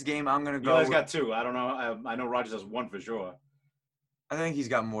 I'm going to go. Eli's got 2. I don't know. I know Rodgers has 1 for sure. I think he's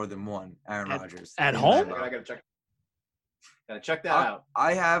got more than 1. Aaron Rodgers at home. I gotta check that out.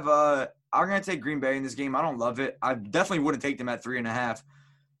 I have. I'm going to take Green Bay in this game. I don't love it. I definitely wouldn't take them at 3.5.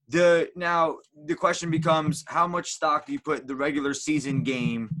 Now the question becomes, how much stock do you put the regular season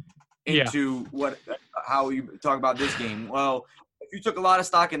game into how you talk about this game? Well, if you took a lot of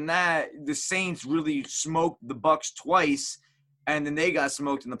stock in that, the Saints really smoked the Bucs twice, and then they got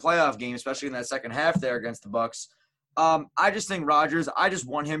smoked in the playoff game, especially in that second half there against the Bucs. I just think Rodgers, I just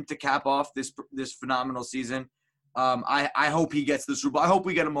want him to cap off this phenomenal season. I hope he gets the Super Bowl. I hope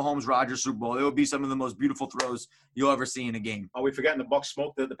we get a Mahomes-Rodgers Super Bowl. It would be some of the most beautiful throws you'll ever see in a game. Are we forgetting the Bucs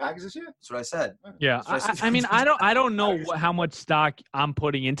smoked the Packers this year? That's what I said. Yeah, I mean, I don't know how much stock I'm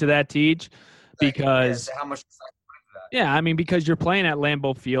putting into that, Teej, because how much stock you put into that? Yeah, I mean, because you're playing at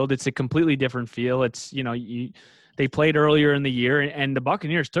Lambeau Field, it's a completely different feel. It's they played earlier in the year, and the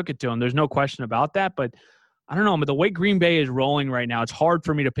Buccaneers took it to them. There's no question about that, but I don't know. But the way Green Bay is rolling right now, it's hard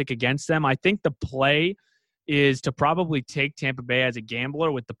for me to pick against them. I think the play is to probably take Tampa Bay as a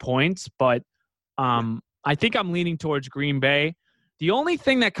gambler with the points, but I think I'm leaning towards Green Bay. The only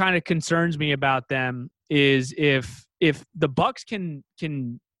thing that kind of concerns me about them is if the Bucs can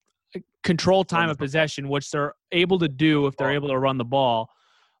control time of possession, which they're able to do if they're able to run the ball,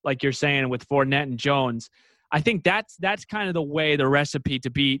 like you're saying with Fournette and Jones. I think that's kind of the way, the recipe to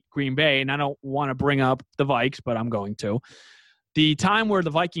beat Green Bay. And I don't want to bring up the Vikes, but I'm going to. The time where the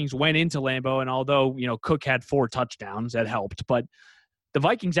Vikings went into Lambeau, and although, Cook had 4 touchdowns, that helped. But the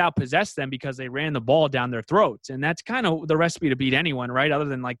Vikings outpossessed them because they ran the ball down their throats. And that's kind of the recipe to beat anyone, right? Other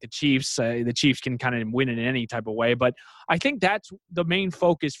than like the Chiefs. The Chiefs can kind of win in any type of way. But I think that's the main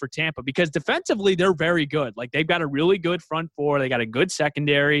focus for Tampa because defensively, they're very good. Like they've got a really good front four. They got a good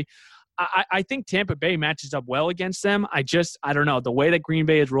secondary. I think Tampa Bay matches up well against them. I don't know. The way that Green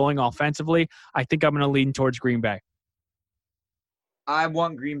Bay is rolling offensively, I think I'm going to lean towards Green Bay. I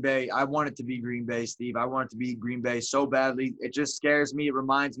want Green Bay. I want it to be Green Bay, Steve. I want it to be Green Bay so badly. It just scares me. It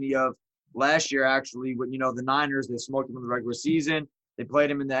reminds me of last year, actually, when, the Niners, they smoked them in the regular season. They played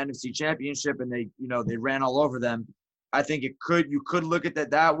them in the NFC Championship, and they ran all over them. I think you could look at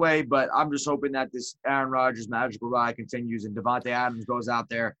that way, but I'm just hoping that this Aaron Rodgers magical ride continues and Devontae Adams goes out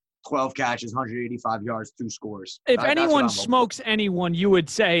there, 12 catches, 185 yards, 2 scores. If anyone smokes anyone, you would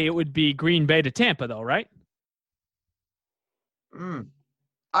say it would be Green Bay to Tampa, though, right?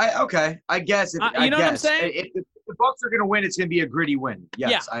 I guess. What I'm saying? If the Bucs are going to win, it's going to be a gritty win.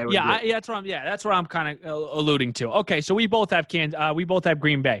 Yes, I would agree. That's what I'm kind of alluding to. Okay, so we both have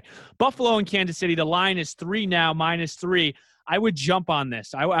Green Bay, Buffalo, and Kansas City. The line is 3 now, -3. I would jump on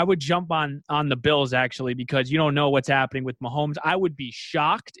this. I would jump on the Bills actually because you don't know what's happening with Mahomes. I would be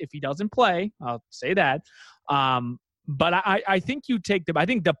shocked if he doesn't play. I'll say that. But I think you take I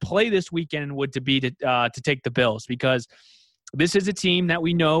think the play this weekend would be to take the Bills because this is a team that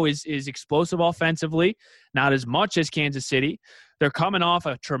we know is explosive offensively, not as much as Kansas City. They're coming off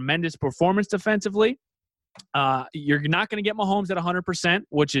a tremendous performance defensively. You're not going to get Mahomes at 100%,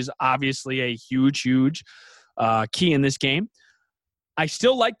 which is obviously a huge key in this game. I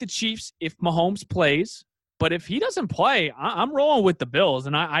still like the Chiefs if Mahomes plays, but if he doesn't play, I'm rolling with the Bills,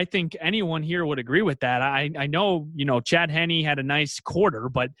 and I think anyone here would agree with that. I know, Chad Henne had a nice quarter,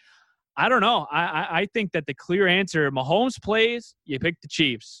 but I don't know. I think that the clear answer, Mahomes plays, you pick the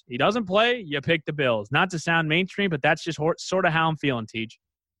Chiefs. He doesn't play, you pick the Bills. Not to sound mainstream, but that's just sort of how I'm feeling, Teej.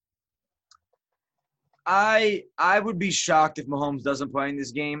 I would be shocked if Mahomes doesn't play in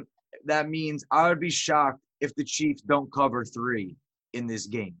this game. That means I would be shocked if the Chiefs don't cover 3 in this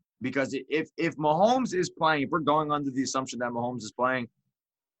game. Because if Mahomes is playing, if we're going under the assumption that Mahomes is playing,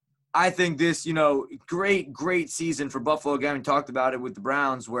 I think this, great season for Buffalo. Again, we talked about it with the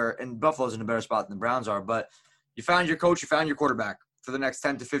Browns and Buffalo's in a better spot than the Browns are, but you found your coach, you found your quarterback for the next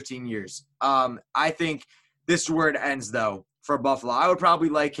 10 to 15 years. I think this is where it ends, though, for Buffalo. I would probably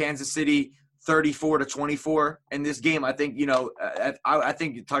like Kansas City 34-24 in this game. I think, I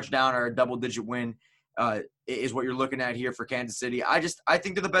think a touchdown or a double-digit win is what you're looking at here for Kansas City. I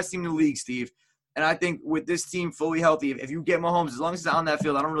think they're the best team in the league, Steve. And I think with this team fully healthy, if you get Mahomes, as long as he's on that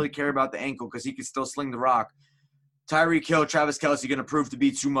field, I don't really care about the ankle because he can still sling the rock. Tyreek Hill, Travis Kelce going to prove to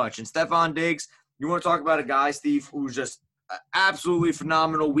be too much. And Stephon Diggs, you want to talk about a guy, Steve, who's just absolutely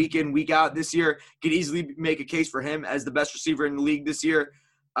phenomenal week in, week out this year. Could easily make a case for him as the best receiver in the league this year.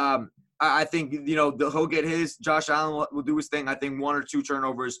 I think, he'll get his. Josh Allen will do his thing. I think 1 or 2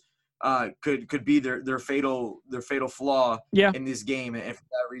 turnovers could be their fatal flaw in this game, and for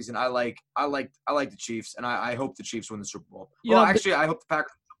that reason, I like the Chiefs, and I hope the Chiefs win the Super Bowl. I hope the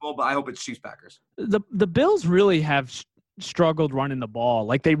Packers win the Super Bowl, but I hope it's Chiefs Packers. The Bills really have struggled running the ball.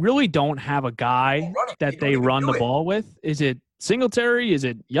 Like they really don't have a guy that they run the ball with. Is it Singletary? Is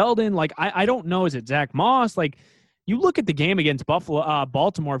it Yeldon? Like I don't know. Is it Zach Moss? Like you look at the game against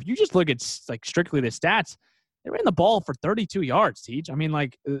Baltimore. If you just look at like strictly the stats. They ran the ball for 32 yards, Teach. I mean,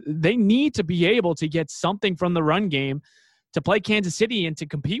 like, they need to be able to get something from the run game to play Kansas City and to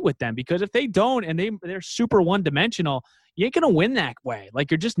compete with them, because if they don't and they're super one-dimensional, you ain't going to win that way.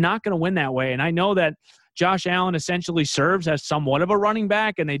 Like, you're just not going to win that way. And I know that Josh Allen essentially serves as somewhat of a running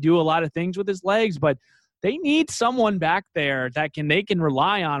back, and they do a lot of things with his legs, but they need someone back there that they can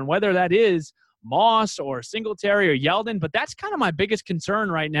rely on, whether that is Moss or Singletary or Yeldon. But that's kind of my biggest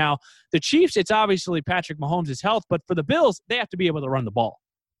concern right now. The Chiefs, it's obviously Patrick Mahomes' health, but for the Bills, they have to be able to run the ball.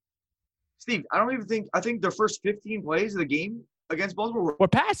 Steve, I think their first 15 plays of the game against Baltimore Or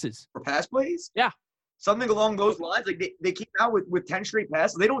passes. were pass plays. Yeah. Something along those lines. Like they came out with 10 straight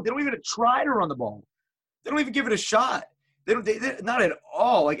passes. They don't even try to run the ball. They don't even give it a shot. They not at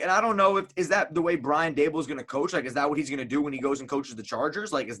all. Like, and I don't know is that the way Brian Dable is going to coach? Like, is that what he's going to do when he goes and coaches the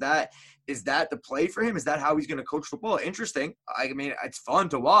Chargers? Like, is that the play for him? Is that how he's going to coach football? Interesting. I mean, it's fun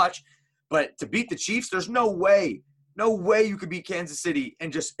to watch, but to beat the Chiefs, there's no way you could beat Kansas City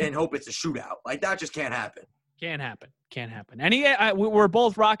and hope it's a shootout. Like, that just can't happen. Can't happen. And we're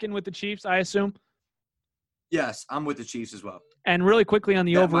both rocking with the Chiefs, I assume. Yes, I'm with the Chiefs as well. And really quickly on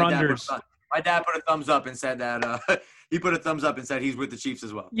the over-unders. My dad put a thumbs up and said that he put a thumbs up and said he's with the Chiefs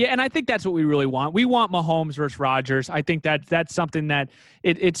as well. Yeah, and I think that's what we really want. We want Mahomes versus Rodgers. I think that's something that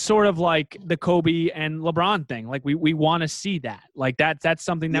it's sort of like the Kobe and LeBron thing. Like, we want to see that. Like, that's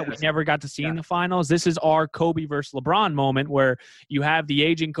something that we never got to see in the finals. This is our Kobe versus LeBron moment, where you have the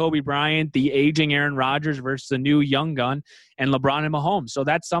aging Kobe Bryant, the aging Aaron Rodgers versus the new young gun, and LeBron and Mahomes. So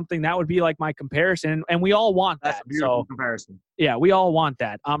that's something that would be like my comparison, and we all want that. That's a beautiful comparison. Yeah, we all want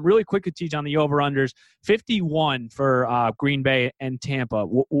that. Really quick to teach on the over-unders, 51 for Green Bay and Tampa.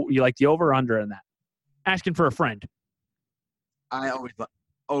 You like the over-under in that? Asking for a friend. I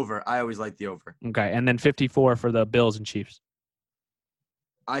always like the over. Okay, and then 54 for the Bills and Chiefs.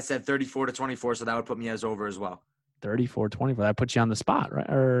 I said 34-24, so that would put me as over as well. 34-24. That puts you on the spot, right?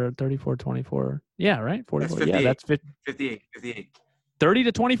 Or 34-24. Yeah, right? 44. That's 58. Yeah, that's 58.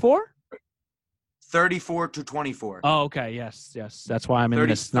 30-24? 34-24. Oh, okay. Yes. That's why I'm in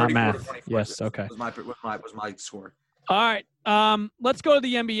this, not math. Yes. Okay. Was my score. All right. Let's go to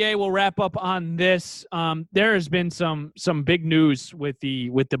the NBA. We'll wrap up on this. There has been some big news with the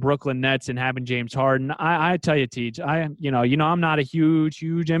Brooklyn Nets and having James Harden. I tell you, Tej, I'm not a huge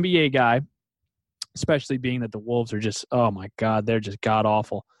NBA guy, especially being that the Wolves are just, oh my God, they're just god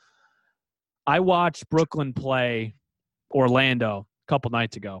awful. I watched Brooklyn play Orlando a couple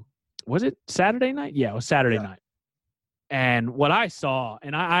nights ago. Was it Saturday night? Yeah, it was Saturday night. And what I saw,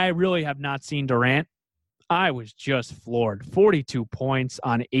 and I really have not seen Durant, I was just floored. 42 points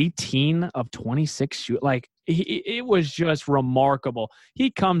on 18 of 26 shoot. Like, it was just remarkable.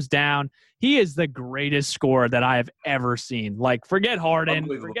 He comes down. He is the greatest scorer that I have ever seen. Like, forget Harden,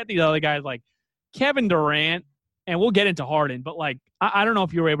 forget these other guys like Kevin Durant, and we'll get into Harden. But, like, I don't know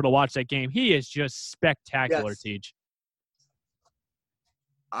if you were able to watch that game. He is just spectacular, Tej.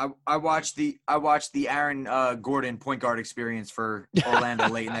 I watched the Aaron Gordon point guard experience for Orlando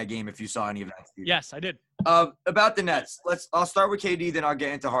late in that game. If you saw any of that, Steve. Yes, I did. About the Nets, I'll start with KD, then I'll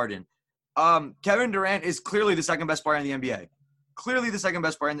get into Harden. Kevin Durant is clearly the second best player in the NBA. Clearly the second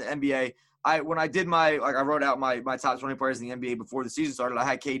best player in the NBA. When I did I wrote out my top 20 players in the NBA before the season started. I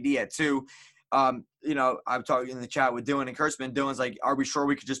had KD at 2. I'm talking in the chat with Dylan and Kurtzman. Dylan's like, are we sure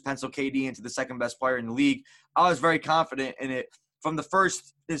we could just pencil KD into the second best player in the league? I was very confident in it. From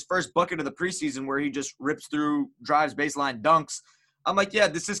his first bucket of the preseason where he just rips through, drives baseline dunks, I'm like, yeah,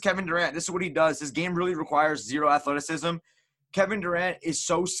 this is Kevin Durant. This is what he does. His game really requires zero athleticism. Kevin Durant is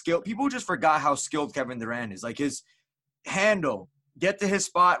so skilled. People just forgot how skilled Kevin Durant is. Like, his handle, get to his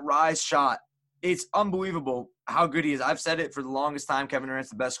spot, rise, shot. It's unbelievable how good he is. I've said it for the longest time. Kevin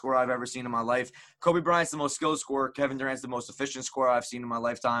Durant's the best scorer I've ever seen in my life. Kobe Bryant's the most skilled scorer. Kevin Durant's the most efficient scorer I've seen in my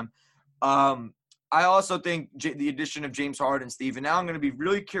lifetime. I also think the addition of James Harden, Steve, and now I'm going to be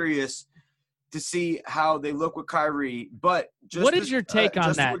really curious to see how they look with Kyrie. But what is your take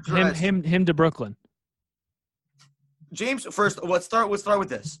on that? Him to Brooklyn. James, first, let's start with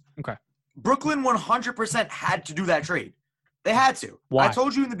this. Okay. Brooklyn 100% had to do that trade. They had to. Why? I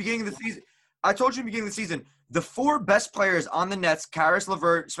told you in the beginning of the season. The 4 best players on the Nets: Karis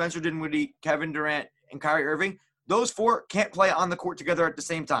LeVert, Spencer Dinwiddie, Kevin Durant, and Kyrie Irving. Those 4 can't play on the court together at the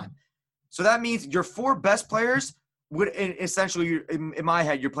same time. So that means your 4 best players would essentially, in my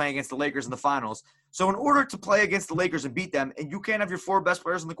head, you're playing against the Lakers in the finals. So in order to play against the Lakers and beat them, and you can't have your 4 best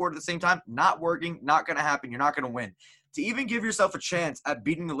players on the court at the same time, not working, not going to happen. You're not going to win. To even give yourself a chance at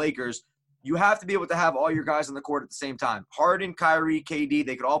beating the Lakers, you have to be able to have all your guys on the court at the same time. Harden, Kyrie, KD,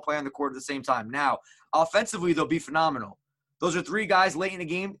 they could all play on the court at the same time. Now, offensively, they'll be phenomenal. Those are three guys late in the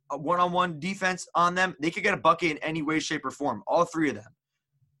game, a one-on-one defense on them. They could get a bucket in any way, shape, or form, all three of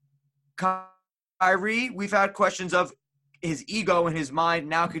them. Kyrie, we've had questions of his ego and his mind.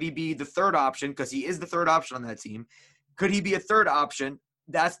 Now, could he be the third option? Because he is the third option on that team. Could he be a third option?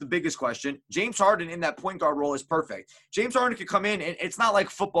 That's the biggest question. James Harden in that point guard role is perfect. James Harden could come in, and it's not like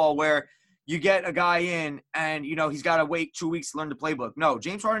football where you get a guy in and, he's got to wait 2 weeks to learn the playbook. No,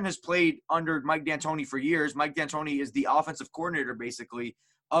 James Harden has played under Mike D'Antoni for years. Mike D'Antoni is the offensive coordinator, basically,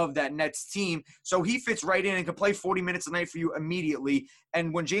 of that Nets team. So he fits right in and can play 40 minutes a night for you immediately.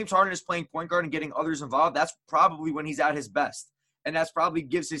 And when James Harden is playing point guard and getting others involved, that's probably when he's at his best. And that's probably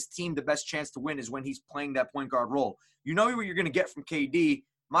gives his team the best chance to win is when he's playing that point guard role. You know what you're going to get from KD.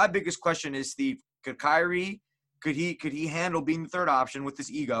 My biggest question is, Steve, could Kyrie, could he handle being the third option with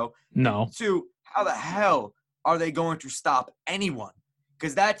his ego? No. And two, how the hell are they going to stop anyone?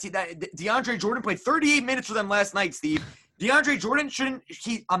 Because that DeAndre Jordan played 38 minutes for them last night, Steve. DeAndre Jordan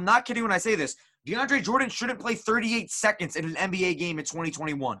I'm not kidding when I say this. DeAndre Jordan shouldn't play 38 seconds in an NBA game in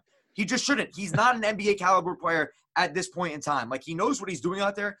 2021. He just shouldn't. He's not an NBA caliber player at this point in time. Like, he knows what he's doing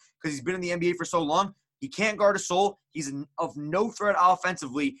out there because he's been in the NBA for so long. He can't guard a soul. He's of no threat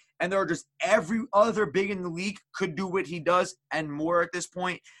offensively. And there are just every other big in the league could do what he does and more at this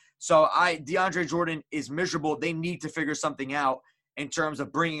point. So DeAndre Jordan is miserable. They need to figure something out in terms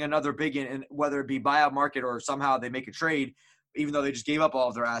of bringing another big in, and whether it be buyout market or somehow they make a trade, even though they just gave up all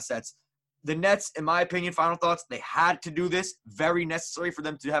of their assets. The Nets, in my opinion, final thoughts, they had to do this. Very necessary for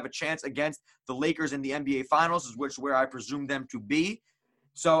them to have a chance against the Lakers in the NBA Finals, which is where I presume them to be.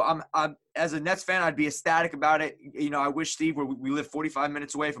 So I'm as a Nets fan, I'd be ecstatic about it. I wish, Steve, we live 45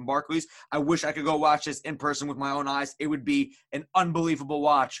 minutes away from Barclays. I wish I could go watch this in person with my own eyes. It would be an unbelievable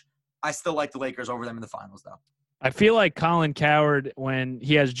watch. I still like the Lakers over them in the finals, though. I feel like Colin Cowherd when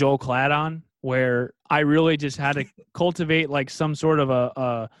he has Joel Klatt on, where I really just had to cultivate like some sort of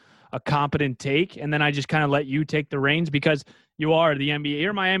a competent take, and then I just kind of let you take the reins because you are the NBA.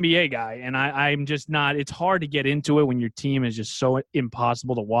 You're my NBA guy, and I'm just not. It's hard to get into it when your team is just so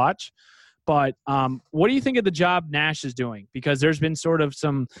impossible to watch. But what do you think of the job Nash is doing? Because there's been sort of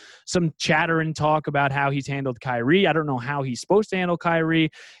some chatter and talk about how he's handled Kyrie. I don't know how he's supposed to handle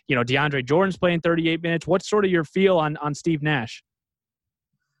Kyrie. DeAndre Jordan's playing 38 minutes. What's sort of your feel on Steve Nash?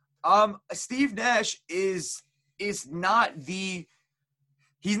 Steve Nash is not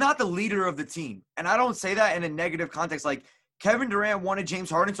he's not the leader of the team. And I don't say that in a negative context. Like, Kevin Durant wanted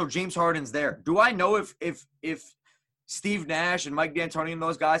James Harden, so James Harden's there. Do I know if Steve Nash and Mike D'Antoni and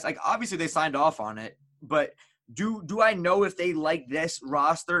those guys, like, obviously they signed off on it, but do I know if they like this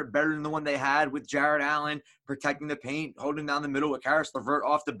roster better than the one they had with Jared Allen protecting the paint, holding down the middle with Karis LeVert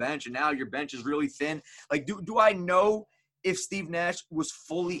off the bench, and now your bench is really thin? Like, do I know if Steve Nash was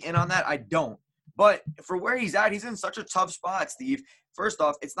fully in on that? I don't. But for where he's at, he's in such a tough spot, Steve. First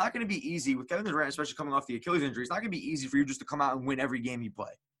off, it's not going to be easy with Kevin Durant, especially coming off the Achilles injury. It's not going to be easy for you just to come out and win every game you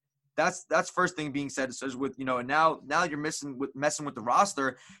play. That's first thing being said. It says with and now you're messing with the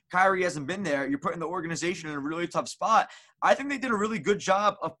roster. Kyrie hasn't been there. You're putting the organization in a really tough spot. I think they did a really good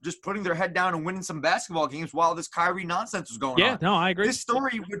job of just putting their head down and winning some basketball games while this Kyrie nonsense was going on. Yeah, no, I agree.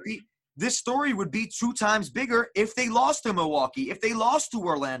 This story would be 2 times bigger if they lost to Milwaukee, if they lost to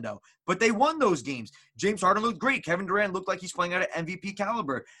Orlando. But they won those games. James Harden looked great. Kevin Durant looked like he's playing at an MVP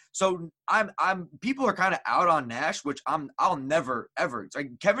caliber. So people are kind of out on Nash, which I'll never ever. It's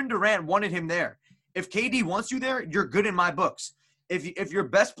like Kevin Durant wanted him there. If KD wants you there, you're good in my books. If your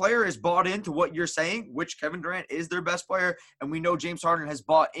best player is bought into what you're saying, which Kevin Durant is their best player, and we know James Harden has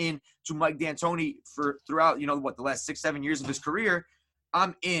bought in to Mike D'Antoni throughout the last 6-7 years of his career,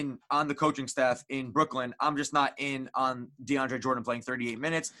 I'm in on the coaching staff in Brooklyn. I'm just not in on DeAndre Jordan playing 38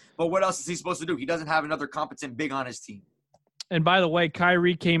 minutes. But what else is he supposed to do? He doesn't have another competent big on his team. And by the way,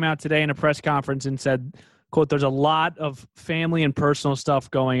 Kyrie came out today in a press conference and said, quote, "There's a lot of family and personal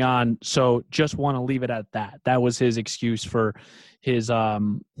stuff going on, so just want to leave it at that." That was his excuse for his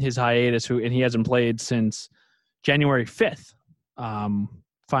hiatus, and he hasn't played since January 5th.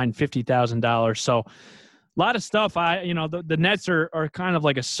 Fined $50,000. So a lot of stuff. The Nets are kind of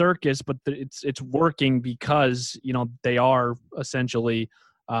like a circus, but it's working because they are essentially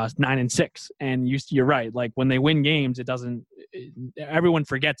 9-6, and you're right. Like when they win games, everyone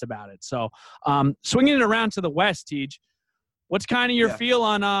forgets about it. So swinging it around to the West, Tej, what's kind of your feel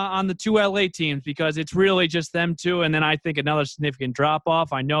on the 2 LA teams? Because it's really just them two, and then I think another significant drop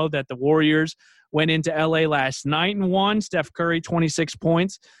off. I know that the Warriors went into LA last night and won. Steph Curry 26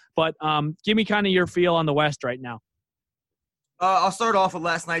 points. But give me kind of your feel on the West right now. I'll start off with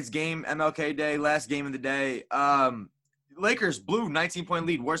last night's game, MLK Day, last game of the day. Lakers blew 19-point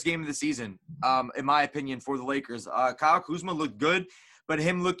lead, worst game of the season, in my opinion, for the Lakers. Kyle Kuzma looked good, but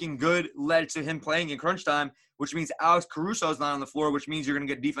him looking good led to him playing in crunch time, which means Alex Caruso is not on the floor, which means you're going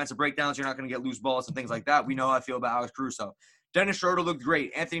to get defensive breakdowns. You're not going to get loose balls and things like that. We know how I feel about Alex Caruso. Dennis Schroeder looked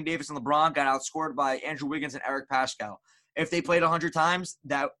great. Anthony Davis and LeBron got outscored by Andrew Wiggins and Eric Paschall. If they played 100 times,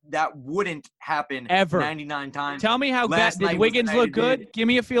 that wouldn't happen ever 99 times. Tell me how bad did Wiggins look good? Give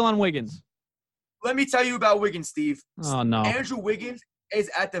me a feel on Wiggins. Let me tell you about Wiggins, Steve. Oh, no. Andrew Wiggins is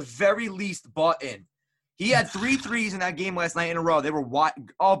at the very least bought in. He had 3 threes in that game last night in a row. They were wide,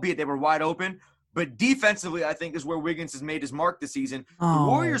 albeit they were wide open. But defensively, I think, is where Wiggins has made his mark this season. Oh.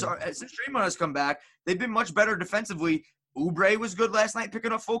 The Warriors, since Draymond has come back, they've been much better defensively. Oubre was good last night,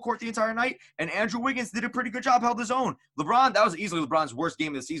 picking up full court the entire night. And Andrew Wiggins did a pretty good job, held his own. LeBron, that was easily LeBron's worst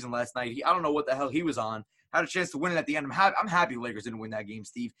game of the season last night. I don't know what the hell he was on. Had a chance to win it at the end. I'm happy the Lakers didn't win that game,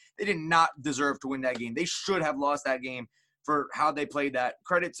 Steve. They did not deserve to win that game. They should have lost that game for how they played that.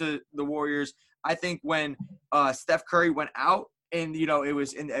 Credit to the Warriors. I think when Steph Curry went out, and, it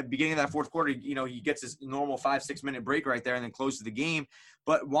was in the beginning of that fourth quarter, he gets his normal 5-6 minute break right there and then closes the game.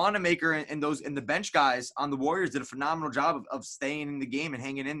 But Wanamaker and the bench guys on the Warriors did a phenomenal job of staying in the game and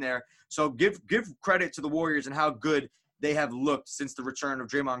hanging in there. So give credit to the Warriors and how good they have looked since the return of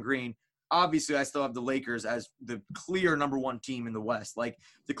Draymond Green. Obviously, I still have the Lakers as the clear number 1 team in the West. Like,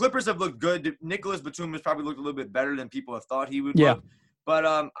 the Clippers have looked good. Nicholas Batum has probably looked a little bit better than people have thought he would look. But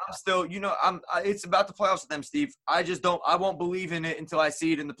I'm still, it's about the playoffs with them, Steve. I won't believe in it until I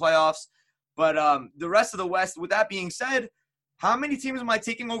see it in the playoffs. But the rest of the West, with that being said, how many teams am I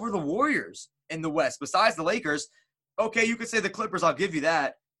taking over the Warriors in the West besides the Lakers? Okay, you could say the Clippers. I'll give you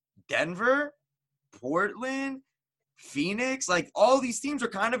that. Denver, Portland, Phoenix, like all these teams are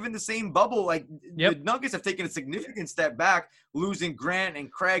kind of in the same bubble. Like The Nuggets have taken a significant step back, losing Grant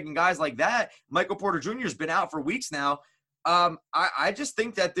and Craig and guys like that. Michael Porter Jr. has been out for weeks now. I just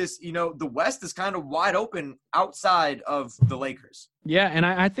think that this, the West is kind of wide open outside of the Lakers. Yeah, and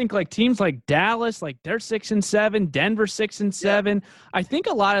I think like teams like Dallas, like they're 6-7, Denver 6-7. Yeah. I think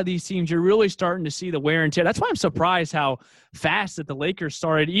a lot of these teams you're really starting to see the wear and tear. That's why I'm surprised how fast that the Lakers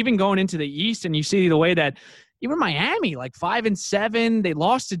started, even going into the East, and you see the way that even Miami, like 5-7, they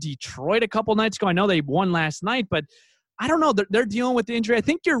lost to Detroit a couple nights ago. I know they won last night, but I don't know. They're dealing with the injury. I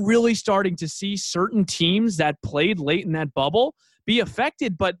think you're really starting to see certain teams that played late in that bubble be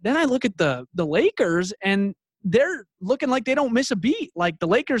affected. But then I look at the Lakers, and they're looking like they don't miss a beat. Like the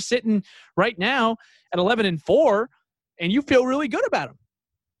Lakers sitting right now at 11-4, and you feel really good about them.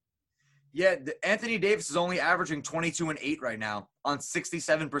 Yeah, Anthony Davis is only averaging 22-8 right now on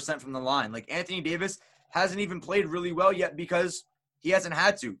 67% from the line. Like Anthony Davis hasn't even played really well yet because he hasn't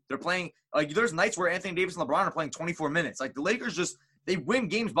had to. They're playing like there's nights where Anthony Davis and LeBron are playing 24 minutes. Like the Lakers they win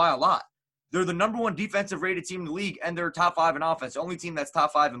games by a lot. They're the number 1 defensive rated team in the league, and they're top 5 in offense. The only team that's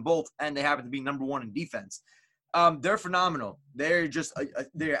top 5 in both, and they happen to be number 1 in defense. They're phenomenal. They're just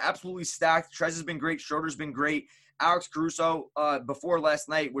they're absolutely stacked. Trez has been great. Schroeder's been great. Alex Caruso before last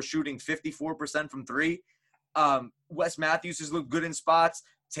night was shooting 54% from 3. Wes Matthews has looked good in spots.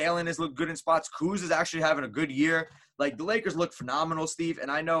 Talon has looked good in spots. Kuz is actually having a good year. Like, the Lakers look phenomenal, Steve.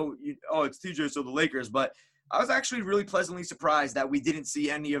 And I know, it's TJ, so the Lakers. But I was actually really pleasantly surprised that we didn't see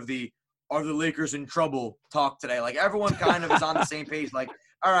any of the "are the Lakers in trouble" talk today. Like, everyone kind of is on the same page. Like,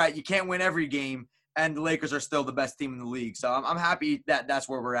 all right, you can't win every game, and the Lakers are still the best team in the league. So I'm happy that that's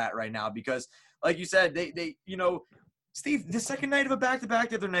where we're at right now because, like you said, they Steve, the second night of a back-to-back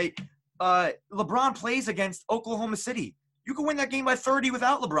the other night, LeBron plays against Oklahoma City. You can win that game by 30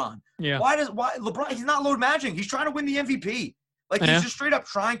 without LeBron. Yeah. Why LeBron? He's not load managing. He's trying to win the MVP. Like, he's just straight up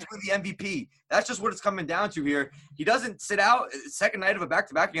trying to win the MVP. That's just what it's coming down to here. He doesn't sit out second night of a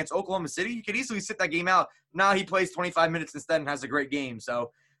back-to-back against Oklahoma City. You could easily sit that game out. Now he plays 25 minutes instead and has a great game.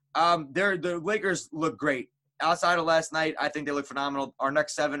 So, the Lakers look great. Outside of last night, I think they look phenomenal. Our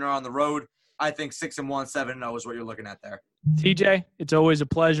next 7 are on the road. I think 6-1, 7-0 is what you're looking at there. TJ, it's always a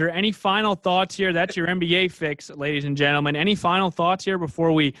pleasure. Any final thoughts here? That's your NBA fix, ladies and gentlemen. Any final thoughts here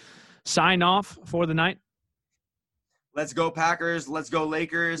before we sign off for the night? Let's go Packers. Let's go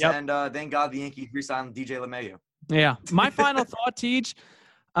Lakers. Yep. And thank God the Yankees re-signed DJ LeMahieu. Yeah. My final thought, Tej,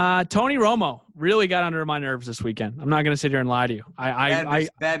 Tony Romo really got under my nerves this weekend. I'm not going to sit here and lie to you.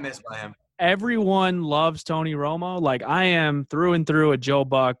 Bad miss by him. Everyone loves Tony Romo. Like, I am through and through a Joe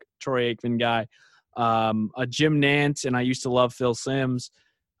Buck, Troy Aikman guy, a Jim Nance, and I used to love Phil Simms.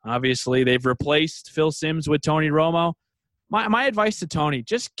 Obviously, they've replaced Phil Simms with Tony Romo. My advice to Tony,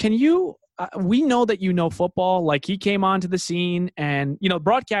 just can you we know that you know football. Like, he came onto the scene, and,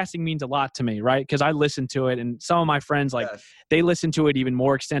 broadcasting means a lot to me, right? Because I listen to it, and some of my friends, like, Yes. they listen to it even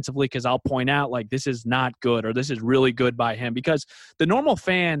more extensively because I'll point out, like, this is not good or this is really good by him, because the normal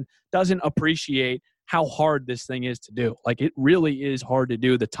fan doesn't appreciate how hard this thing is to do. Like, it really is hard to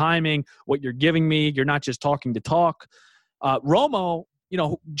do. The timing, what you're giving me, you're not just talking to talk. Romo,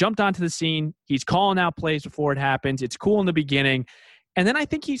 jumped onto the scene. He's calling out plays before it happens. It's cool in the beginning. And then I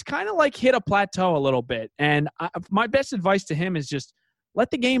think he's kind of like hit a plateau a little bit. And my best advice to him is just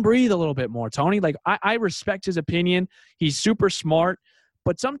let the game breathe a little bit more, Tony. Like, I respect his opinion. He's super smart.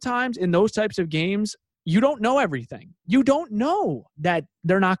 But sometimes in those types of games, you don't know everything. You don't know that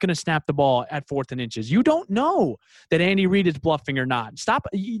they're not going to snap the ball at 4th and inches. You don't know that Andy Reid is bluffing or not.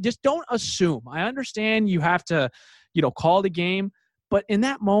 You just don't assume. I understand you have to, call the game. But in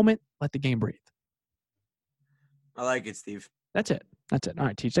that moment, let the game breathe. I like it, Steve. That's it. All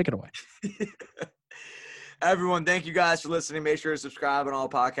right, Teach, take it away. Everyone, thank you guys for listening. Make sure to subscribe on all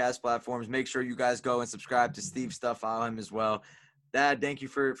podcast platforms. Make sure you guys go and subscribe to Steve's stuff. Follow him as well. Dad, thank you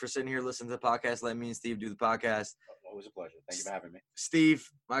for sitting here listening to the podcast. Let me and Steve do the podcast. Always a pleasure. Thank you for having me. Steve,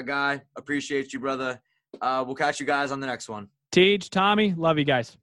 my guy, appreciate you, brother. We'll catch you guys on the next one. Teach, Tommy, love you guys.